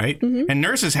 nurses, right? Mm-hmm. And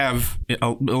nurses have a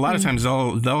lot of times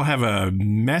they'll have a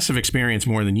massive experience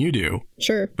more than you do.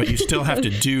 Sure. But you still have to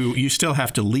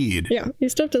lead. Yeah, you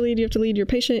still have to lead. You have to lead your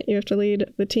patient. You have to lead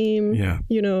the team. Yeah.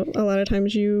 You know, a lot of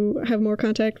times you have more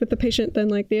contact with the patient than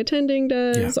like the attending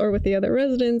does, or with the other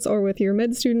residents, or with your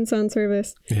med students on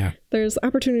service. Yeah. There's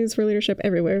opportunities for leadership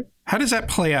everywhere. How does that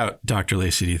play out, Dr.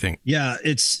 Lacey, do you think? Yeah,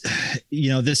 it's,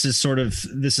 this is sort of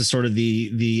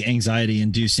the anxiety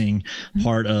inducing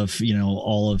part of,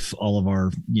 all of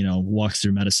our, walks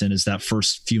through medicine is that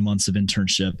first few months of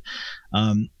internship.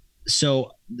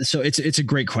 So it's a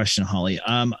great question, Holly.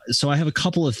 So I have a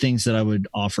couple of things that I would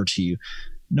offer to you.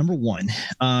 Number one,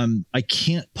 I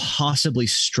can't possibly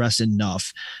stress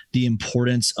enough the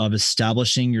importance of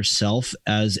establishing yourself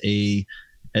as a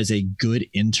good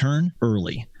intern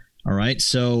early. All right.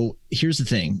 So here's the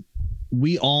thing.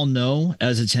 We all know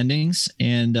as attendings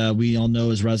and we all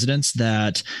know as residents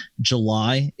that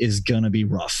July is going to be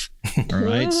rough. All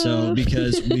right. So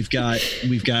because we've got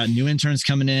new interns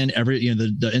coming in,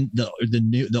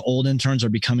 the old interns are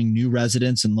becoming new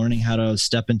residents and learning how to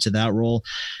step into that role.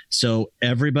 So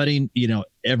everybody,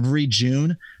 every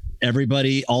June,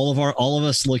 all of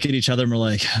us look at each other and we're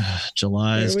like,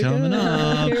 July is coming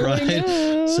up.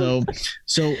 Right. So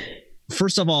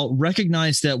first of all,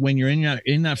 recognize that when you're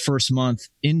in that first month,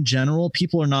 in general,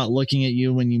 people are not looking at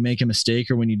you when you make a mistake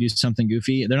or when you do something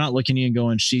goofy. They're not looking at you and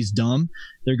going, she's dumb.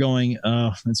 They're going,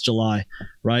 oh, it's July,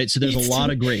 right? So there's a lot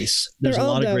of grace. There's a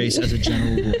lot of grace as a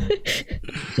general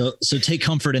rule. So take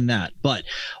comfort in that. But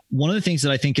one of the things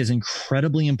that I think is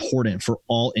incredibly important for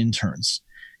all interns,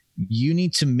 you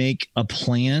need to make a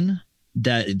plan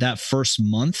that first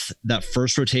month, that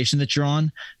first rotation that you're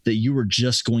on, that you are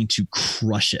just going to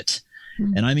crush it.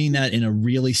 And I mean that in a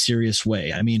really serious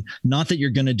way. I mean, not that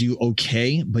you're going to do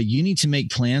okay, but you need to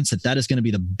make plans that is going to be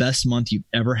the best month you've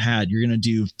ever had. You're going to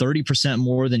do 30%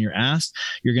 more than you're asked.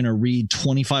 You're going to read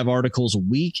 25 articles a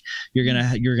week. You're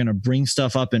going to bring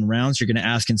stuff up in rounds. You're going to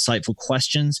ask insightful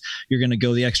questions. You're going to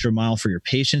go the extra mile for your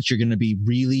patients. You're going to be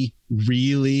really,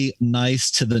 really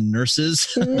nice to the nurses.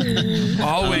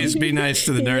 Always be nice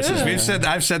to the nurses. Yeah.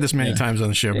 I've said this many times on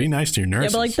the show. Be nice to your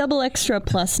nurses. Yeah, but like double extra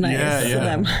plus nice to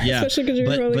them. Yeah. Especially because you're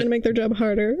probably going to make their job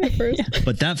harder at first.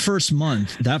 But that first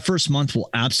month will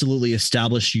absolutely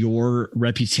establish your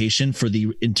reputation for the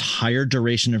entire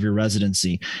duration of your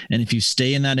residency. And if you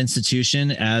stay in that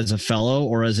institution as a fellow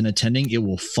or as an attending, it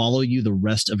will follow you the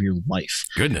rest of your life.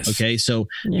 Goodness. Okay. So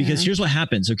because here's what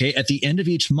happens. Okay. At the end of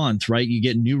each month, right, you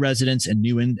get new residents and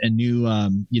new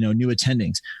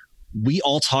attendings. We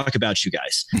all talk about you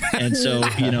guys. And so,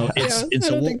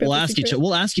 we'll ask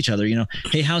each other,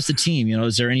 hey, how's the team?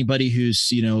 Is there anybody who's,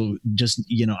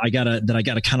 I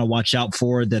gotta kind of watch out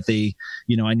for that they,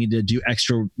 I need to do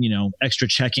extra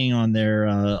checking on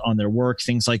their work,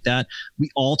 things like that. We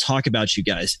all talk about you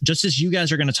guys, just as you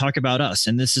guys are going to talk about us.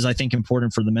 And this is, I think,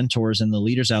 important for the mentors and the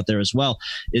leaders out there as well,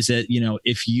 is that,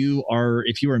 if you are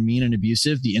mean and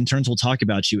abusive, the interns will talk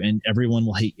about you and everyone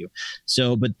will hate you.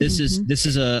 So, but this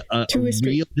is a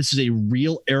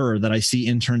real error that I see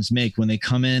interns make when they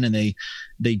come in and they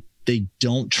they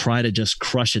don't try to just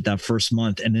crush it that first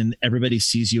month and then everybody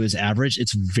sees you as average,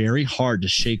 it's very hard to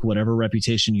shake whatever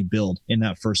reputation you build in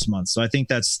that first month. So I think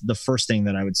that's the first thing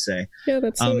that I would say. Yeah,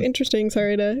 that's so interesting.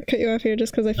 Sorry to cut you off here,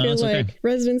 just because I feel like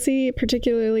residency,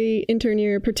 particularly intern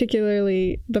year,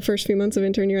 particularly the first few months of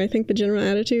intern year, I think the general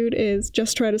attitude is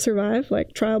just try to survive,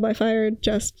 like trial by fire,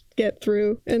 just get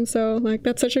through. And so like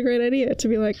that's such a great idea to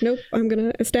be like, nope, I'm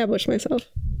gonna establish myself.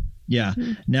 Yeah.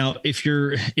 Now, if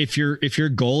your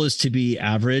goal is to be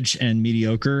average and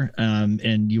mediocre,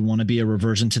 and you want to be a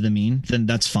reversion to the mean, then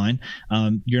that's fine.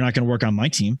 You're not going to work on my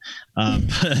team,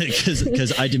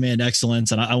 because I demand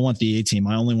excellence and I want the A team.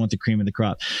 I only want the cream of the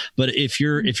crop. But if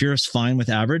you're fine with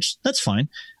average, that's fine.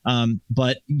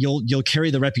 But you'll carry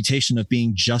the reputation of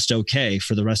being just okay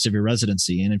for the rest of your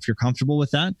residency. And if you're comfortable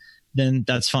with that, then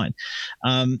that's fine.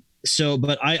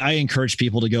 But I encourage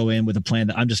people to go in with a plan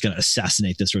that I'm just going to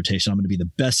assassinate this rotation. I'm going to be the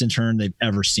best intern they've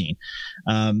ever seen.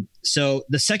 So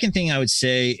the second thing I would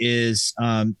say is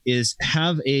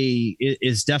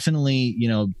definitely,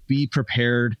 be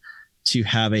prepared to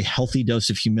have a healthy dose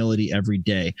of humility every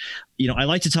day. I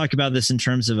like to talk about this in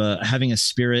terms of having a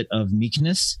spirit of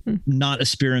meekness, not a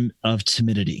spirit of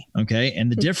timidity. Okay.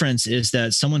 And the difference is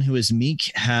that someone who is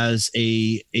meek has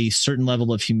a certain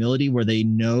level of humility where they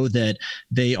know that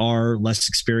they are less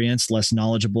experienced, less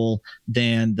knowledgeable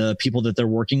than the people that they're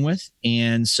working with.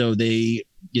 And so they,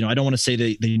 I don't want to say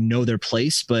they know their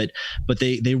place, but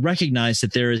they recognize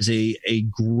that there is a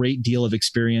great deal of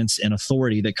experience and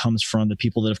authority that comes from the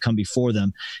people that have come before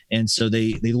them. And so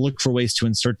they look for ways to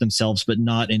insert themselves, but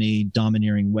not in a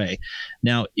domineering way.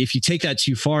 Now, if you take that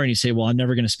too far and you say, well, I'm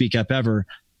never going to speak up ever,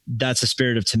 that's a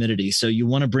spirit of timidity. So you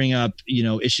want to bring up,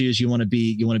 issues. You want to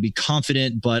be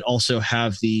confident, but also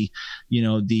have the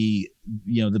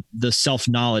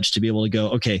self-knowledge to be able to go,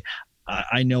 okay,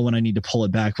 I know when I need to pull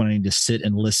it back, when I need to sit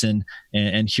and listen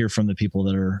and hear from the people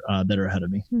that are ahead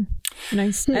of me.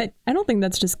 Nice. I don't think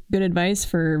that's just good advice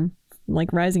for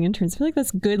like rising interns. I feel like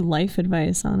that's good life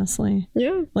advice, honestly.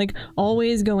 Yeah. Like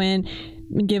always go in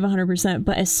and give 100%,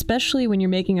 but especially when you're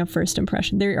making a first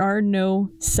impression, there are no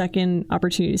second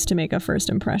opportunities to make a first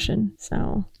impression.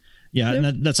 So yeah,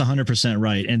 and that's 100%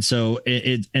 right. And so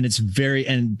it's very,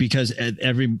 and because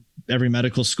every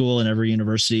medical school and every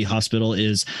university hospital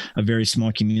is a very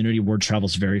small community, word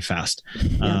travels very fast.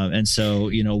 And so,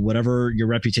 whatever your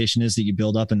reputation is that you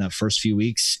build up in that first few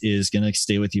weeks is going to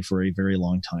stay with you for a very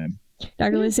long time.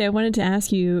 Dr. Lacey, I wanted to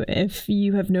ask you if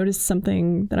you have noticed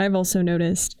something that I've also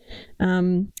noticed.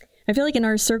 I feel like in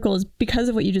our circles, because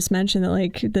of what you just mentioned, that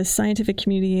like the scientific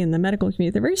community and the medical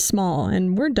community, they're very small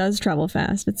and word does travel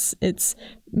fast. It's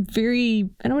very,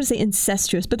 I don't want to say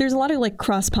incestuous, but there's a lot of like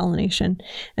cross-pollination.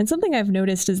 And something I've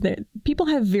noticed is that people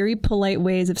have very polite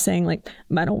ways of saying like,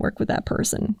 I don't work with that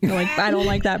person. Or like, I don't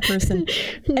like that person.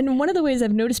 And one of the ways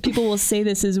I've noticed people will say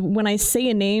this is when I say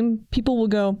a name, people will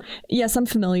go, yes, I'm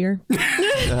familiar.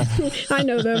 I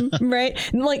know them. Right?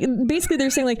 And like basically they're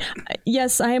saying like,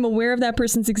 yes, I am aware of that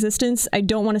person's existence. I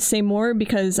don't want to say more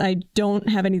because I don't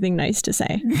have anything nice to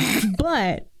say.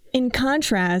 But in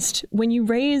contrast, when you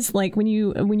raise, like when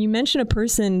you mention a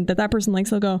person that person likes,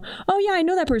 they'll go, oh yeah, I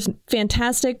know that person.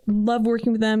 Fantastic. Love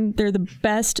working with them. They're the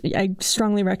best. I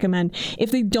strongly recommend.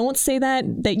 If they don't say that,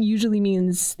 that usually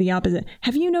means the opposite.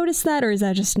 Have you noticed that, or is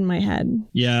that just in my head?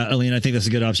 Yeah, Aline, I think that's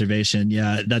a good observation.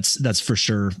 Yeah, that's for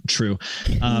sure true.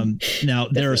 Now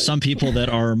there are some people that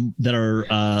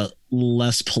are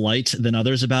less polite than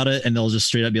others about it, and they'll just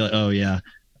straight up be like, oh yeah,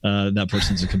 that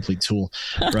person's a complete tool,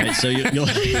 right? So you'll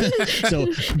so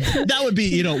that would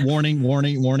be, warning.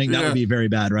 That would be very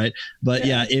bad, right? But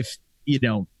yeah, if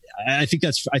I think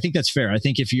that's fair. I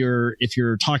think if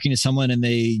you're talking to someone and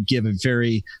they give a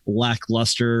very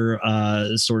lackluster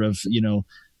sort of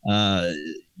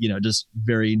just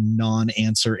very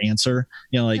non-answer answer,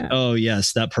 oh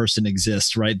yes, that person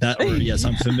exists, right? That, or yes,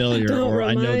 I'm familiar, or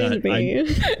I know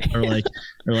that, or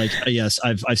like yes,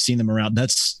 I've seen them around.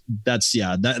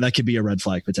 That could be a red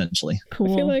flag potentially.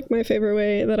 Cool. I feel like my favorite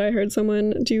way that I heard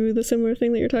someone do the similar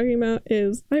thing that you're talking about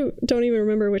is, I don't even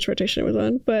remember which rotation it was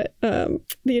on, but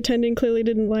the attending clearly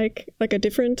didn't like a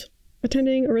different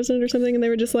attending, a resident or something, and they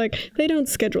were just like, they don't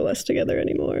schedule us together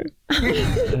anymore. They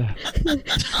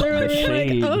were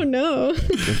like, oh no.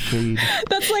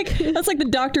 That's like the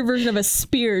doctor version of a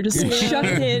spear. Just shoved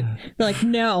it. They're like,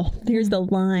 no, here's the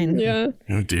line. Yeah.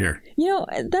 Oh dear.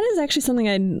 That is actually something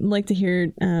I'd like to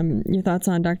hear your thoughts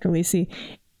on, Dr. Lacey.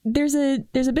 There's a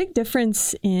big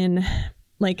difference in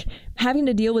like having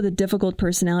to deal with a difficult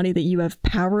personality that you have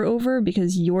power over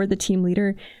because you're the team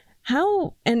leader.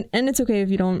 How, and it's okay if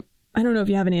you don't, I don't know if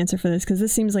you have an answer for this, because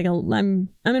this seems like I'm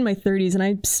in my 30s and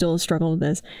I still struggle with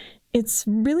this. it's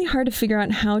really hard to figure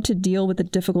out how to deal with a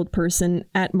difficult person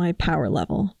at my power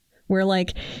level, where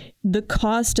like the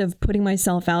cost of putting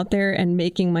myself out there and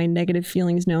making my negative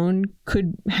feelings known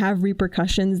could have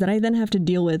repercussions that I then have to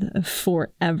deal with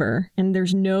forever. And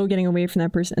there's no getting away from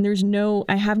that person. And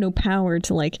I have no power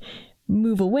to like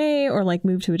move away or like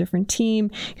move to a different team.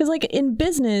 Because like in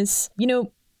business,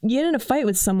 you get in a fight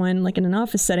with someone, like in an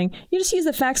office setting, you just use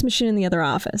the fax machine in the other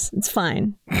office. It's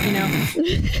fine, But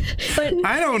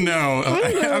I don't know.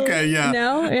 Okay, yeah.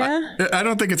 No, yeah. I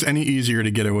don't think it's any easier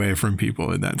to get away from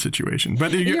people in that situation.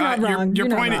 But You're not wrong.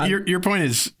 Your point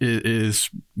is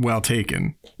well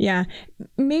taken. Yeah,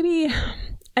 maybe.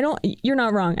 You're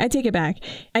not wrong. I take it back.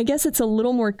 I guess it's a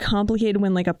little more complicated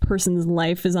when like a person's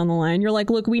life is on the line. You're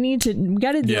like, look, we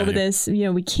got to deal with this.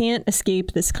 We can't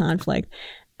escape this conflict.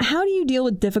 How do you deal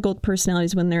with difficult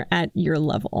personalities when they're at your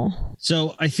level?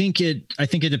 So I think it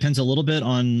depends a little bit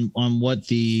on what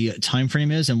the time frame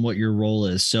is and what your role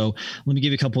is. So let me give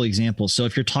you a couple of examples. So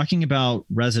if you're talking about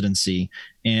residency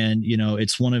and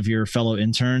it's one of your fellow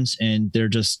interns and they're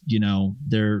just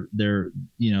they're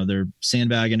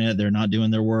sandbagging it, they're not doing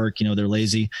their work, they're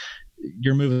lazy,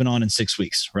 you're moving on in 6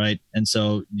 weeks, right? And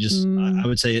so I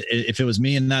would say if it was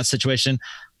me in that situation,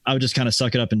 I would just kind of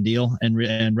suck it up and deal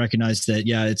and recognize that,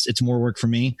 yeah, it's more work for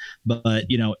me. But,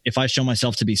 if I show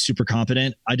myself to be super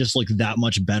competent, I just look that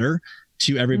much better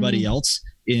to everybody else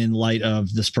in light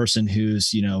of this person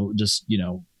who's,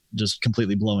 just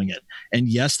completely blowing it. And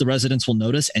yes, the residents will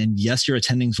notice. And yes, your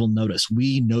attendings will notice.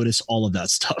 We notice all of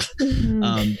that stuff.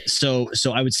 So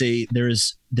I would say there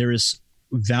is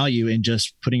value in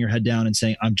just putting your head down and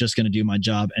saying, I'm just going to do my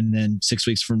job. And then 6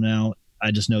 weeks from now, I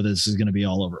just know this is going to be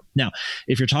all over. Now,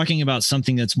 if you're talking about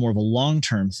something that's more of a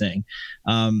long-term thing,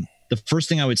 the first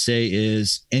thing I would say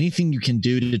is anything you can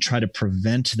do to try to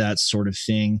prevent that sort of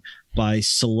thing by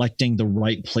selecting the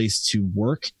right place to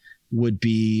work would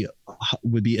be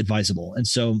advisable. And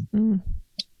so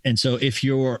if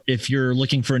you're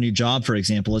looking for a new job, for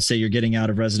example, let's say you're getting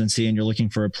out of residency and you're looking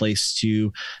for a place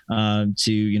to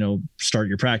start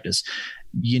your practice,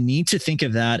 you need to think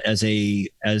of that as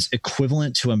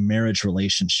equivalent to a marriage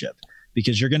relationship,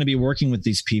 because you're going to be working with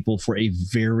these people for a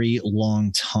very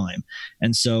long time.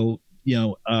 And so,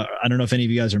 I don't know if any of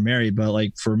you guys are married, but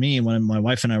like for me, when my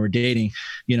wife and I were dating,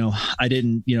 I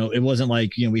didn't, it wasn't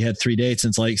like, we had 3 dates and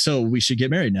it's like, so we should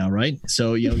get married now. Right.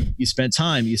 So, you spend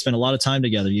a lot of time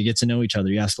together, you get to know each other,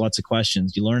 you ask lots of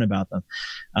questions, you learn about them.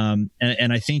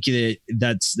 And I think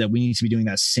that we need to be doing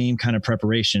that same kind of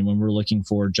preparation when we're looking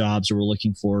for jobs or we're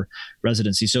looking for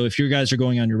residency. So if you guys are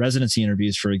going on your residency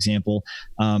interviews, for example,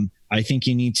 I think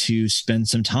you need to spend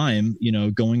some time,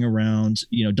 going around,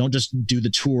 don't just do the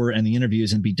tour and the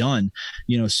interviews and be done,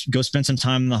 go spend some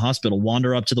time in the hospital,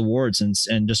 wander up to the wards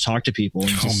and just talk to people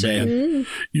and just say,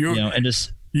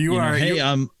 you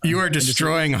are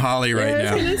destroying Holly right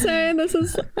now. I was going to say, this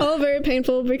is all very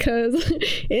painful because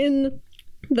in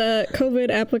the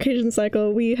COVID application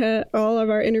cycle, all of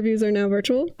our interviews are now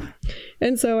virtual.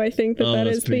 And so I think that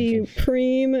is painful. The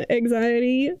preem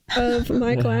anxiety of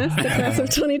my class, the class of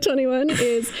 2021,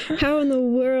 is how in the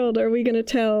world are we going to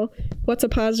tell what's a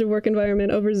positive work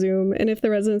environment over Zoom, and if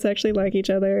the residents actually like each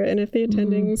other, and if the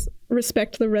attendings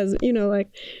respect the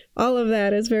all of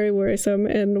that is very worrisome,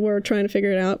 and we're trying to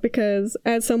figure it out because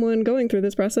as someone going through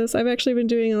this process, I've actually been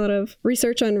doing a lot of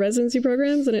research on residency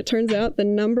programs, and it turns out the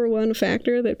number one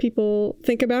factor that people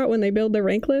think about when they build their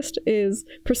rank list is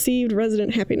perceived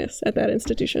resident happiness at that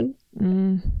institution.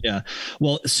 Yeah.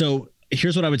 Well, so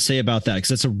here's what I would say about that, because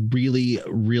that's a really,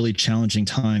 really challenging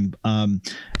time.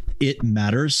 It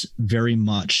matters very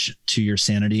much to your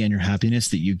sanity and your happiness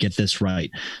that you get this right.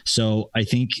 So I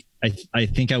think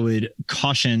I would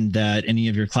caution that any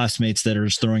of your classmates that are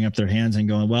just throwing up their hands and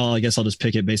going, well, I guess I'll just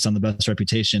pick it based on the best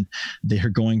reputation, they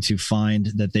are going to find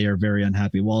that they are very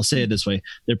unhappy. Well, I'll say it this way.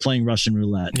 They're playing Russian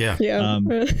roulette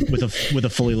with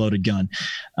a fully loaded gun.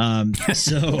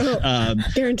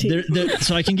 Guaranteed.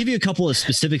 So I can give you a couple of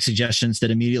specific suggestions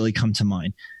that immediately come to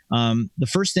mind. The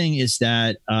first thing is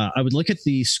that I would look at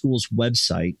the school's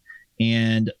website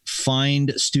and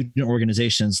find student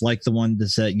organizations like the one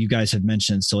that you guys have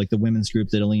mentioned. So like the women's group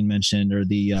that Aline mentioned, or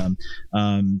the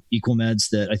Equal Meds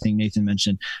that I think Nathan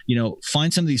mentioned,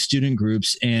 find some of these student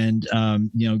groups and,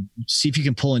 see if you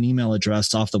can pull an email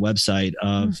address off the website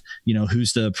of,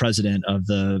 who's the president of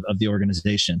the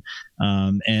organization.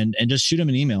 And just shoot them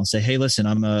an email and say, hey, listen,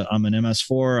 I'm an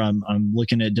MS4. I'm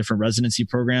looking at different residency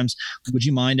programs. Would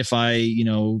you mind if I,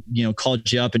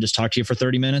 called you up and just talked to you for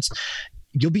 30 minutes?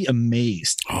 You'll be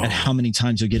amazed at how many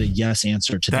times you'll get a yes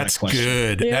answer to that question.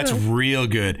 That's good. Yeah. That's real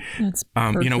good. That's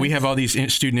we have all these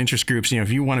student interest groups.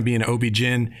 If you want to be an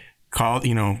OB-GYN, call,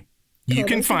 You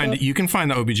can find the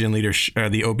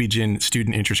OB-GYN the OB-GYN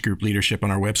student interest group leadership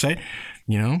on our website.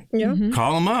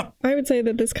 Call them up. I would say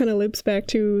that this kind of loops back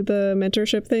to the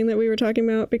mentorship thing that we were talking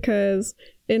about, because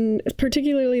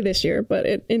particularly this year, but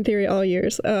in theory all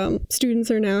years, students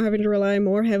are now having to rely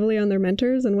more heavily on their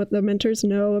mentors and what the mentors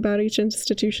know about each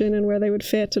institution and where they would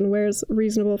fit and where's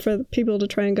reasonable for people to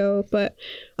try and go. But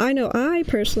I know I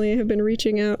personally have been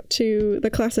reaching out to the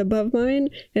class above mine,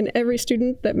 and every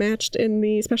student that matched in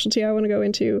the specialty I want to go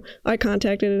into, I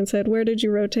contacted and said, where did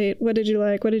you rotate? What did you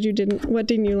like? What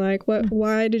didn't you like?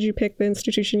 Why did you pick the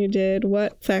institution you did?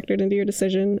 What factored into your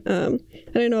decision? And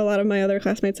I know a lot of my other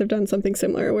classmates have done something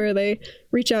similar, where they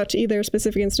reach out to either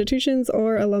specific institutions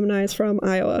or alumni from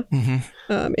Iowa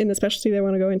in the specialty they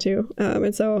want to go into.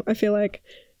 And so I feel like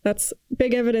that's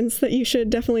big evidence that you should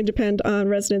definitely depend on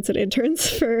residents and interns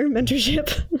for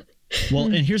mentorship. Well,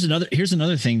 and here's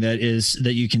another thing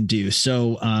that you can do.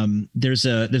 So there's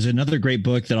another great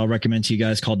book that I'll recommend to you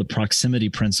guys called The Proximity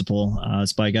Principle.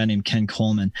 It's by a guy named Ken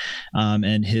Coleman.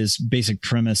 And his basic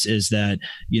premise is that,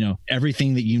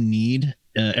 everything that you need,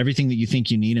 everything that you think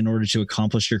you need in order to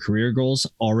accomplish your career goals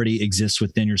already exists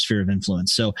within your sphere of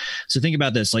influence. So think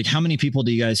about this, like how many people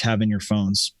do you guys have in your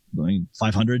phones?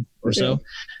 500 or so.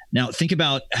 Now think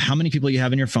about how many people you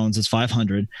have in your phones. It's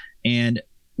 500. And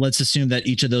let's assume that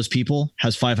each of those people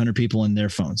has 500 people in their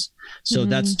phones. So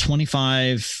that's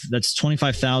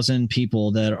 25,000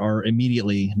 people that are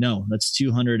that's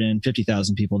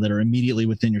 250,000 people that are immediately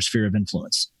within your sphere of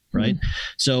influence. Right.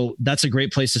 So that's a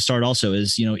great place to start also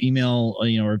is, email,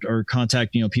 or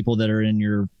contact, people that are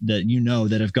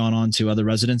that have gone on to other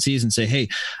residencies and say, hey,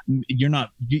 you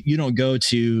don't go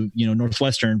to,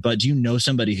 Northwestern, but do you know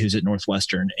somebody who's at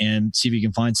Northwestern, and see if you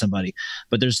can find somebody.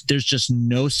 But there's just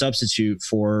no substitute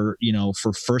for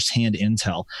firsthand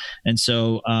intel. And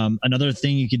so another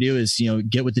thing you could do is,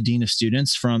 get with the dean of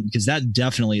students because that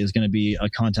definitely is going to be a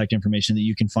contact information that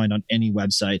you can find on any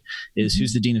website is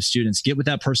who's the dean of students. Get with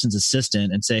that person's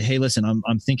assistant and say, hey, listen,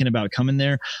 I'm thinking about coming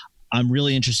there. I'm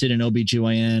really interested in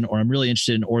OB-GYN, or I'm really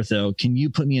interested in ortho. Can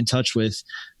you put me in touch with,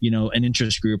 an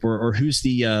interest group, or who's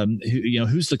the,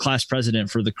 who's the class president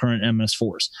for the current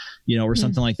MS4s, or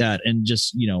something like that. And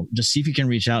just see if you can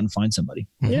reach out and find somebody.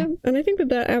 Yeah. And I think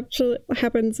that absolutely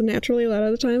happens naturally a lot of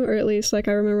the time, or at least like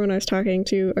I remember when I was talking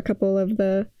to a couple of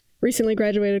the recently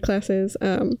graduated classes,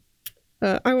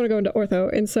 I want to go into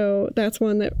ortho. And so that's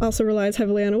one that also relies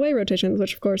heavily on away rotations,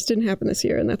 which of course didn't happen this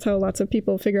year. And that's how lots of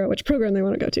people figure out which program they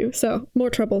want to go to. So more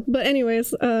trouble. But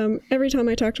anyways, every time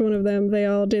I talked to one of them, they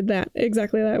all did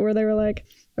exactly that, where they were like,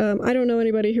 I don't know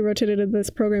anybody who rotated in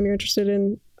this program you're interested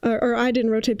in. Or I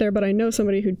didn't rotate there, but I know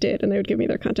somebody who did, and they would give me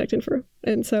their contact info.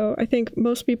 And so I think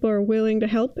most people are willing to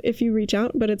help if you reach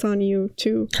out, but it's on you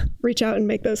to reach out and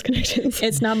make those connections.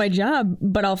 It's not my job,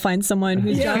 but I'll find someone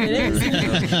whose job it is.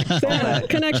 So,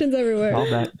 connections everywhere. All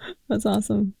that. That's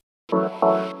awesome.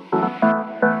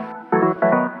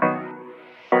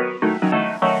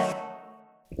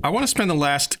 I want to spend the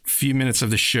last few minutes of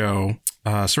the show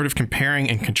sort of comparing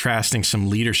and contrasting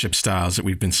some leadership styles that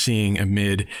we've been seeing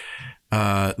amid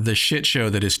the shit show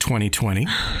that is 2020.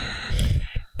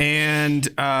 And,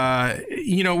 I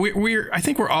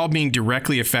think we're all being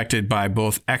directly affected by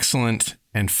both excellent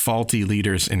and faulty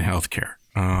leaders in healthcare.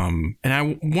 And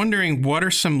I'm wondering, what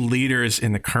are some leaders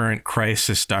in the current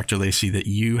crisis, Dr. Lacey, that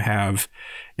you have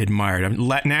admired?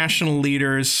 National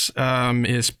leaders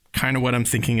is kind of what I'm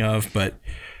thinking of, but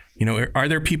are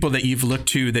there people that you've looked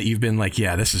to that you've been like,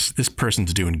 yeah, this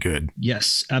person's doing good?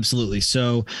 Yes, absolutely.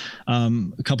 So a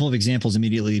couple of examples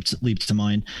immediately leap to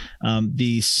mind.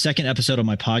 The second episode of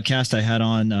my podcast, I had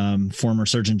on former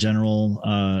Surgeon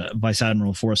General Vice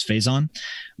Admiral Forrest Faison,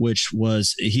 which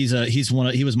was he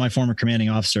was my former commanding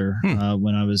officer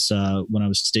when I was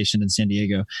stationed in San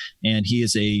Diego, and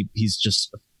he's a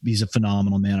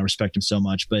phenomenal man. I respect him so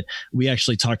much. But we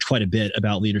actually talked quite a bit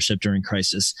about leadership during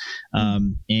crisis,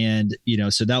 and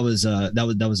so that was a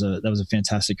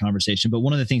fantastic conversation. But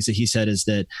one of the things that he said is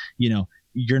that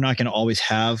you're not going to always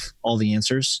have all the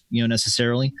answers,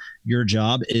 necessarily. Your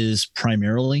job is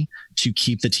primarily to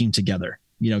keep the team together.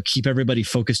 Keep everybody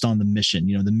focused on the mission.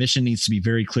 The mission needs to be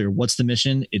very clear. What's the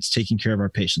mission? It's taking care of our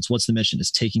patients. What's the mission?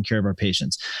 It's taking care of our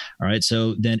patients. All right.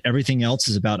 So then everything else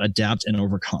is about adapt and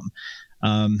overcome.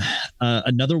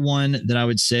 Another one that I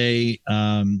would say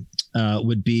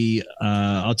would be,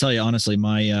 I'll tell you honestly,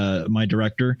 my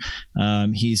director.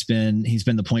 He's been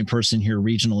the point person here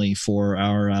regionally for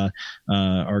our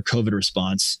COVID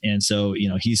response, and so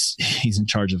he's in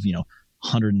charge of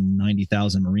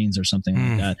 190,000 Marines or something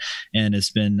like that. And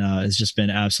it's just been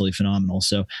absolutely phenomenal.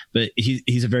 So, but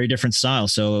he's a very different style.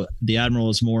 So the Admiral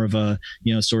is more of a,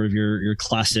 sort of your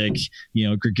classic,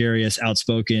 gregarious,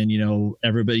 outspoken,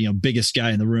 everybody, biggest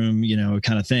guy in the room,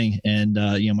 kind of thing. And,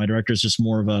 my director is just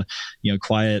more of a,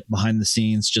 quiet behind the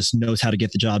scenes, just knows how to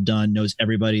get the job done, knows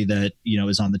everybody that,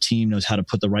 is on the team, knows how to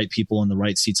put the right people in the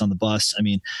right seats on the bus. I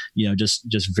mean,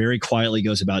 just very quietly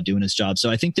goes about doing his job. So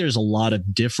I think there's a lot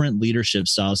of different leadership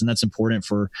styles, and that's important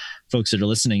for folks that are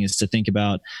listening, is to think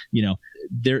about,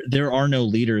 there are no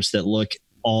leaders that look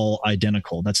all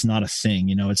identical. That's not a thing.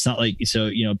 It's not like,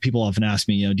 so, people often ask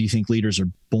me, do you think leaders are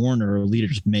born or are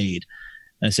leaders made?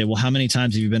 And I say, well, how many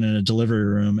times have you been in a delivery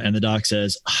room and the doc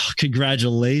says, oh,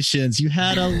 congratulations, you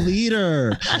had a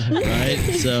leader, right?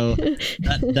 So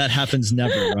that happens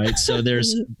never, right? So there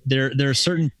are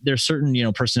certain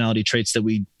personality traits that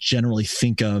we generally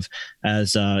think of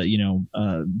as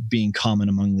being common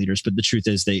among leaders, but the truth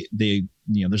is they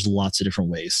there's lots of different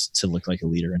ways to look like a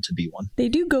leader and to be one. They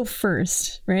do go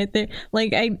first, right? They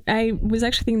like I was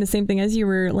actually thinking the same thing as you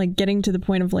were like getting to the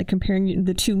point of like comparing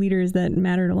the two leaders that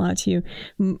mattered a lot to you.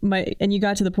 And you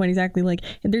got to the point exactly like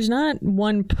there's not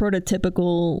one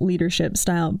prototypical leadership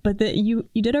style, but that you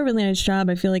did a really nice job.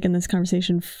 I feel like in this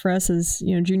conversation for us as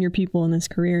junior people in this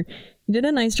career, you did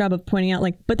a nice job of pointing out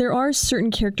but there are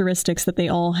certain characteristics that they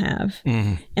all have.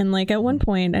 And like at one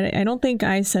point, I don't think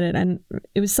I said it, and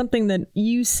it was something that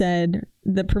you said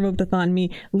that provoked the thought in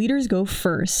me. Leaders go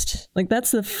first. Like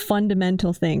that's the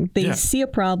fundamental thing. They see a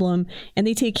problem and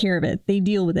they take care of it. They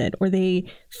deal with it, or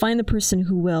they find the person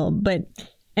who will. But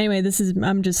anyway,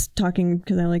 I'm just talking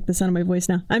because I like the sound of my voice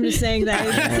now. I'm just saying that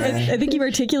I think you've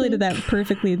articulated that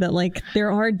perfectly, that like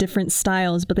there are different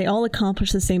styles, but they all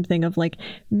accomplish the same thing of like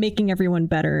making everyone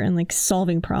better and like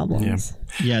solving problems.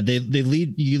 Yeah, they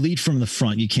lead. You lead from the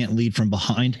front. You can't lead from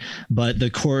behind. But the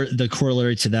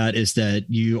corollary to that is that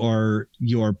you are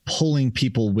pulling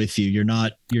people with you. You're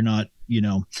not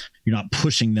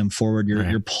pushing them forward.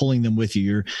 You're pulling them with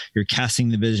you. You're casting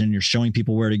the vision. You're showing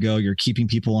people where to go. You're keeping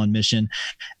people on mission.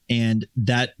 And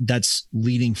that's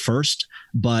leading first,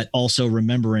 but also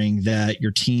remembering that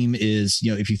your team is,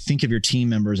 if you think of your team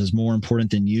members as more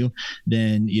important than you,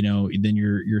 then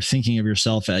you're thinking of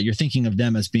yourself, you're thinking of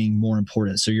them as being more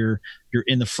important. So you're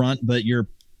in the front, but you're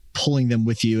pulling them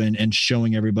with you and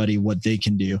showing everybody what they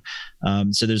can do.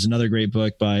 So there's another great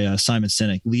book by Simon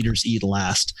Sinek, Leaders Eat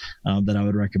Last, that I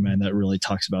would recommend, that really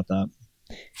talks about that.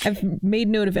 I've made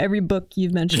note of every book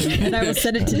you've mentioned, and I will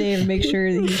send it to Dave and make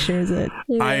sure that he shares it.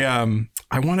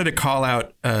 I wanted to call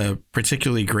out a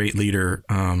particularly great leader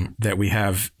that we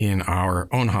have in our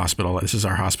own hospital. This is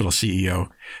our hospital CEO,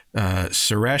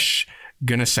 Suresh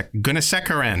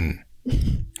Gunasekaran.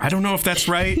 I don't know if that's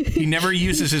right. He never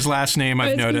uses his last name,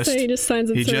 I've noticed. He just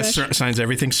signs it He Suresh. just signs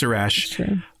everything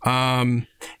Suresh. And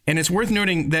it's worth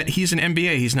noting that he's an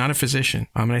MBA. He's not a physician.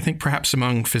 And I think perhaps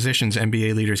among physicians,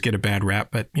 MBA leaders get a bad rap,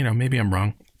 but maybe I'm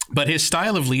wrong. But his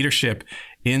style of leadership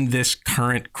in this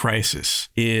current crisis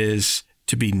is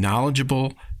to be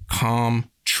knowledgeable, calm,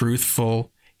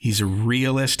 truthful. He's a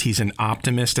realist. He's an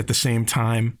optimist at the same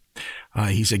time.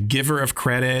 He's a giver of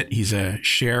credit. He's a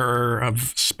sharer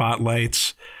of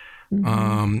spotlights.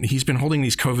 He's been holding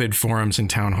these COVID forums and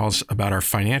town halls about our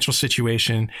financial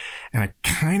situation. And I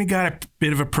kind of got a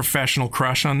bit of a professional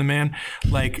crush on the man.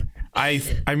 Like,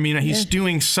 he's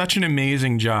doing such an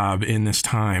amazing job in this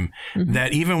time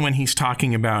that even when he's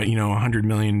talking about, $100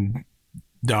 million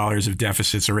of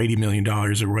deficits or $80 million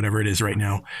or whatever it is right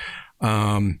now,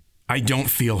 I don't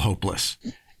feel hopeless.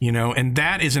 And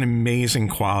that is an amazing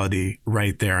quality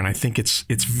right there. And I think it's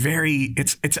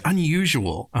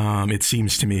unusual. It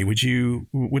seems to me. What do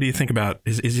you think about,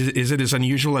 is it as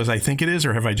unusual as I think it is,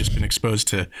 or have I just been exposed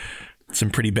to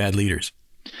some pretty bad leaders?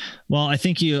 Well, I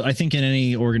think in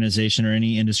any organization or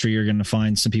any industry, you're going to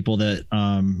find some people that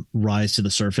rise to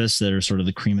the surface that are sort of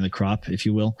the cream of the crop, if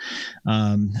you will.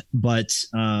 But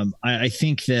I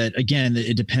think that, again,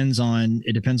 it depends on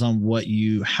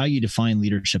how you define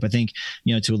leadership. I think,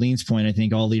 to Aline's point, I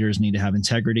think all leaders need to have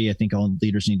integrity. I think all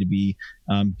leaders need to be,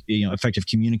 effective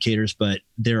communicators, but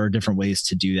there are different ways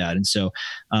to do that. And so,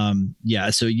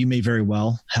 so you may very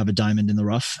well have a diamond in the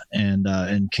rough, and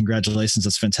congratulations.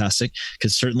 That's fantastic.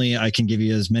 Because certainly I can give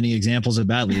you as many examples of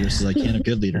bad leaders as I can of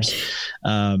good leaders.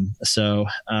 And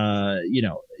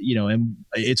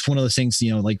it's one of those things,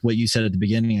 like what you said at the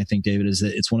beginning, I think, David, is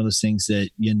that it's one of those things that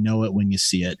you know it when you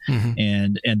see it.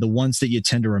 And the ones that you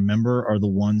tend to remember are the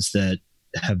ones that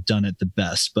have done it the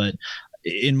best. But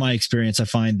in my experience, I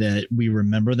find that we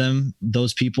remember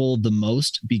those people the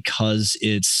most because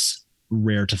it's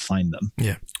rare to find them.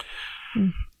 Yeah.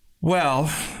 Well,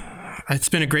 It's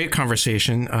been a great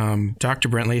conversation. Dr.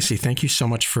 Brent Lacey, thank you so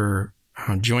much for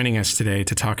joining us today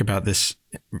to talk about this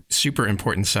super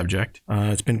important subject.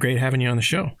 It's been great having you on the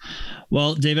show.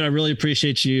 Well, David, I really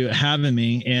appreciate you having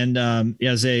me. And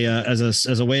as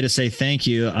a way to say thank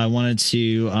you, I wanted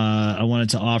to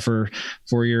offer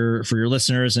for your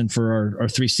listeners and for our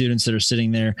 3 students that are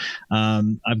sitting there. I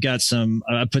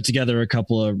put together a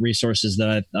couple of resources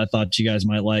that I thought you guys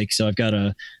might like. So I've got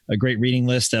a great reading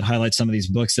list that highlights some of these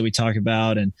books that we talk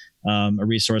about, and a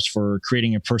resource for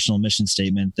creating a personal mission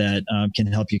statement that can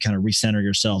help you kind of recenter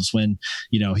yourselves when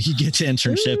you get to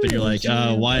internship and you're like,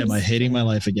 why am I hating my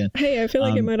life again? Hey, I feel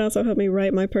like it might also help me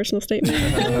write my personal statement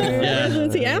for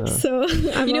residency apps, so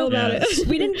I'm all about it.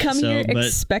 We didn't come here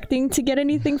expecting to get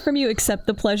anything from you except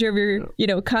the pleasure of your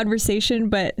conversation,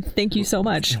 but thank you so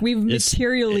much. We've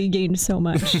materially gained so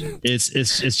much. It's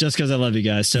just because I love you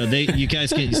guys. So you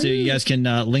guys can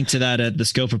link to that at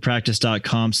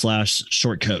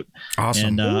thescopeofpractice.com/shortcoat.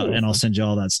 Awesome. And I'll send you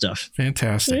all that stuff.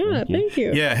 Fantastic. Yeah, thank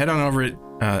you. Yeah, head on over it.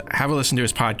 Have a listen to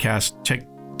his podcast.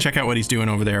 Check out what he's doing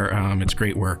over there. It's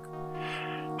great work.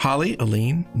 Holly,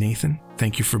 Aline, Nathan,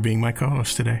 thank you for being my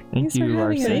co-host today. Thank you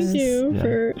for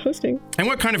hosting. And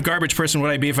what kind of garbage person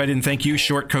would I be if I didn't thank you,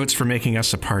 Shortcoats, for making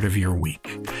us a part of your week?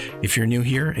 If you're new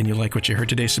here and you like what you heard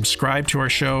today, subscribe to our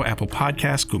show, Apple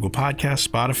Podcasts, Google Podcasts,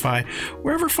 Spotify,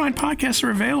 wherever fine podcasts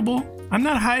are available. I'm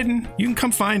not hiding. You can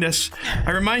come find us.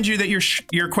 I remind you that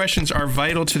your questions are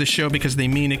vital to the show because they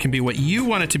mean it can be what you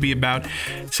want it to be about.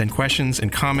 Send questions and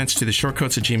comments to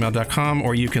theshortcoats@gmail.com,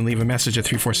 or you can leave a message at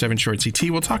 347-SHORT-CT.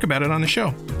 We'll talk about it on the show.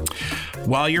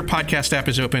 While your podcast app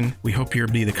is open, we hope you'll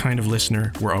be the kind of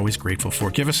listener we're always grateful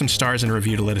for. Give us some stars and a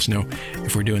review to let us know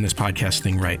if we're doing this podcast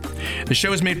thing right. The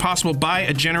show is made possible by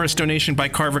a generous donation by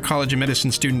Carver College of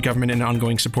Medicine student government and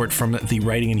ongoing support from the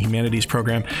Writing and Humanities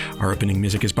program. Our opening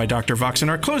music is by Dr. Vox,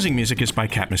 and our closing music is by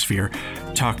Catmosphere.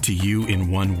 Talk to you in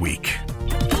 1 week.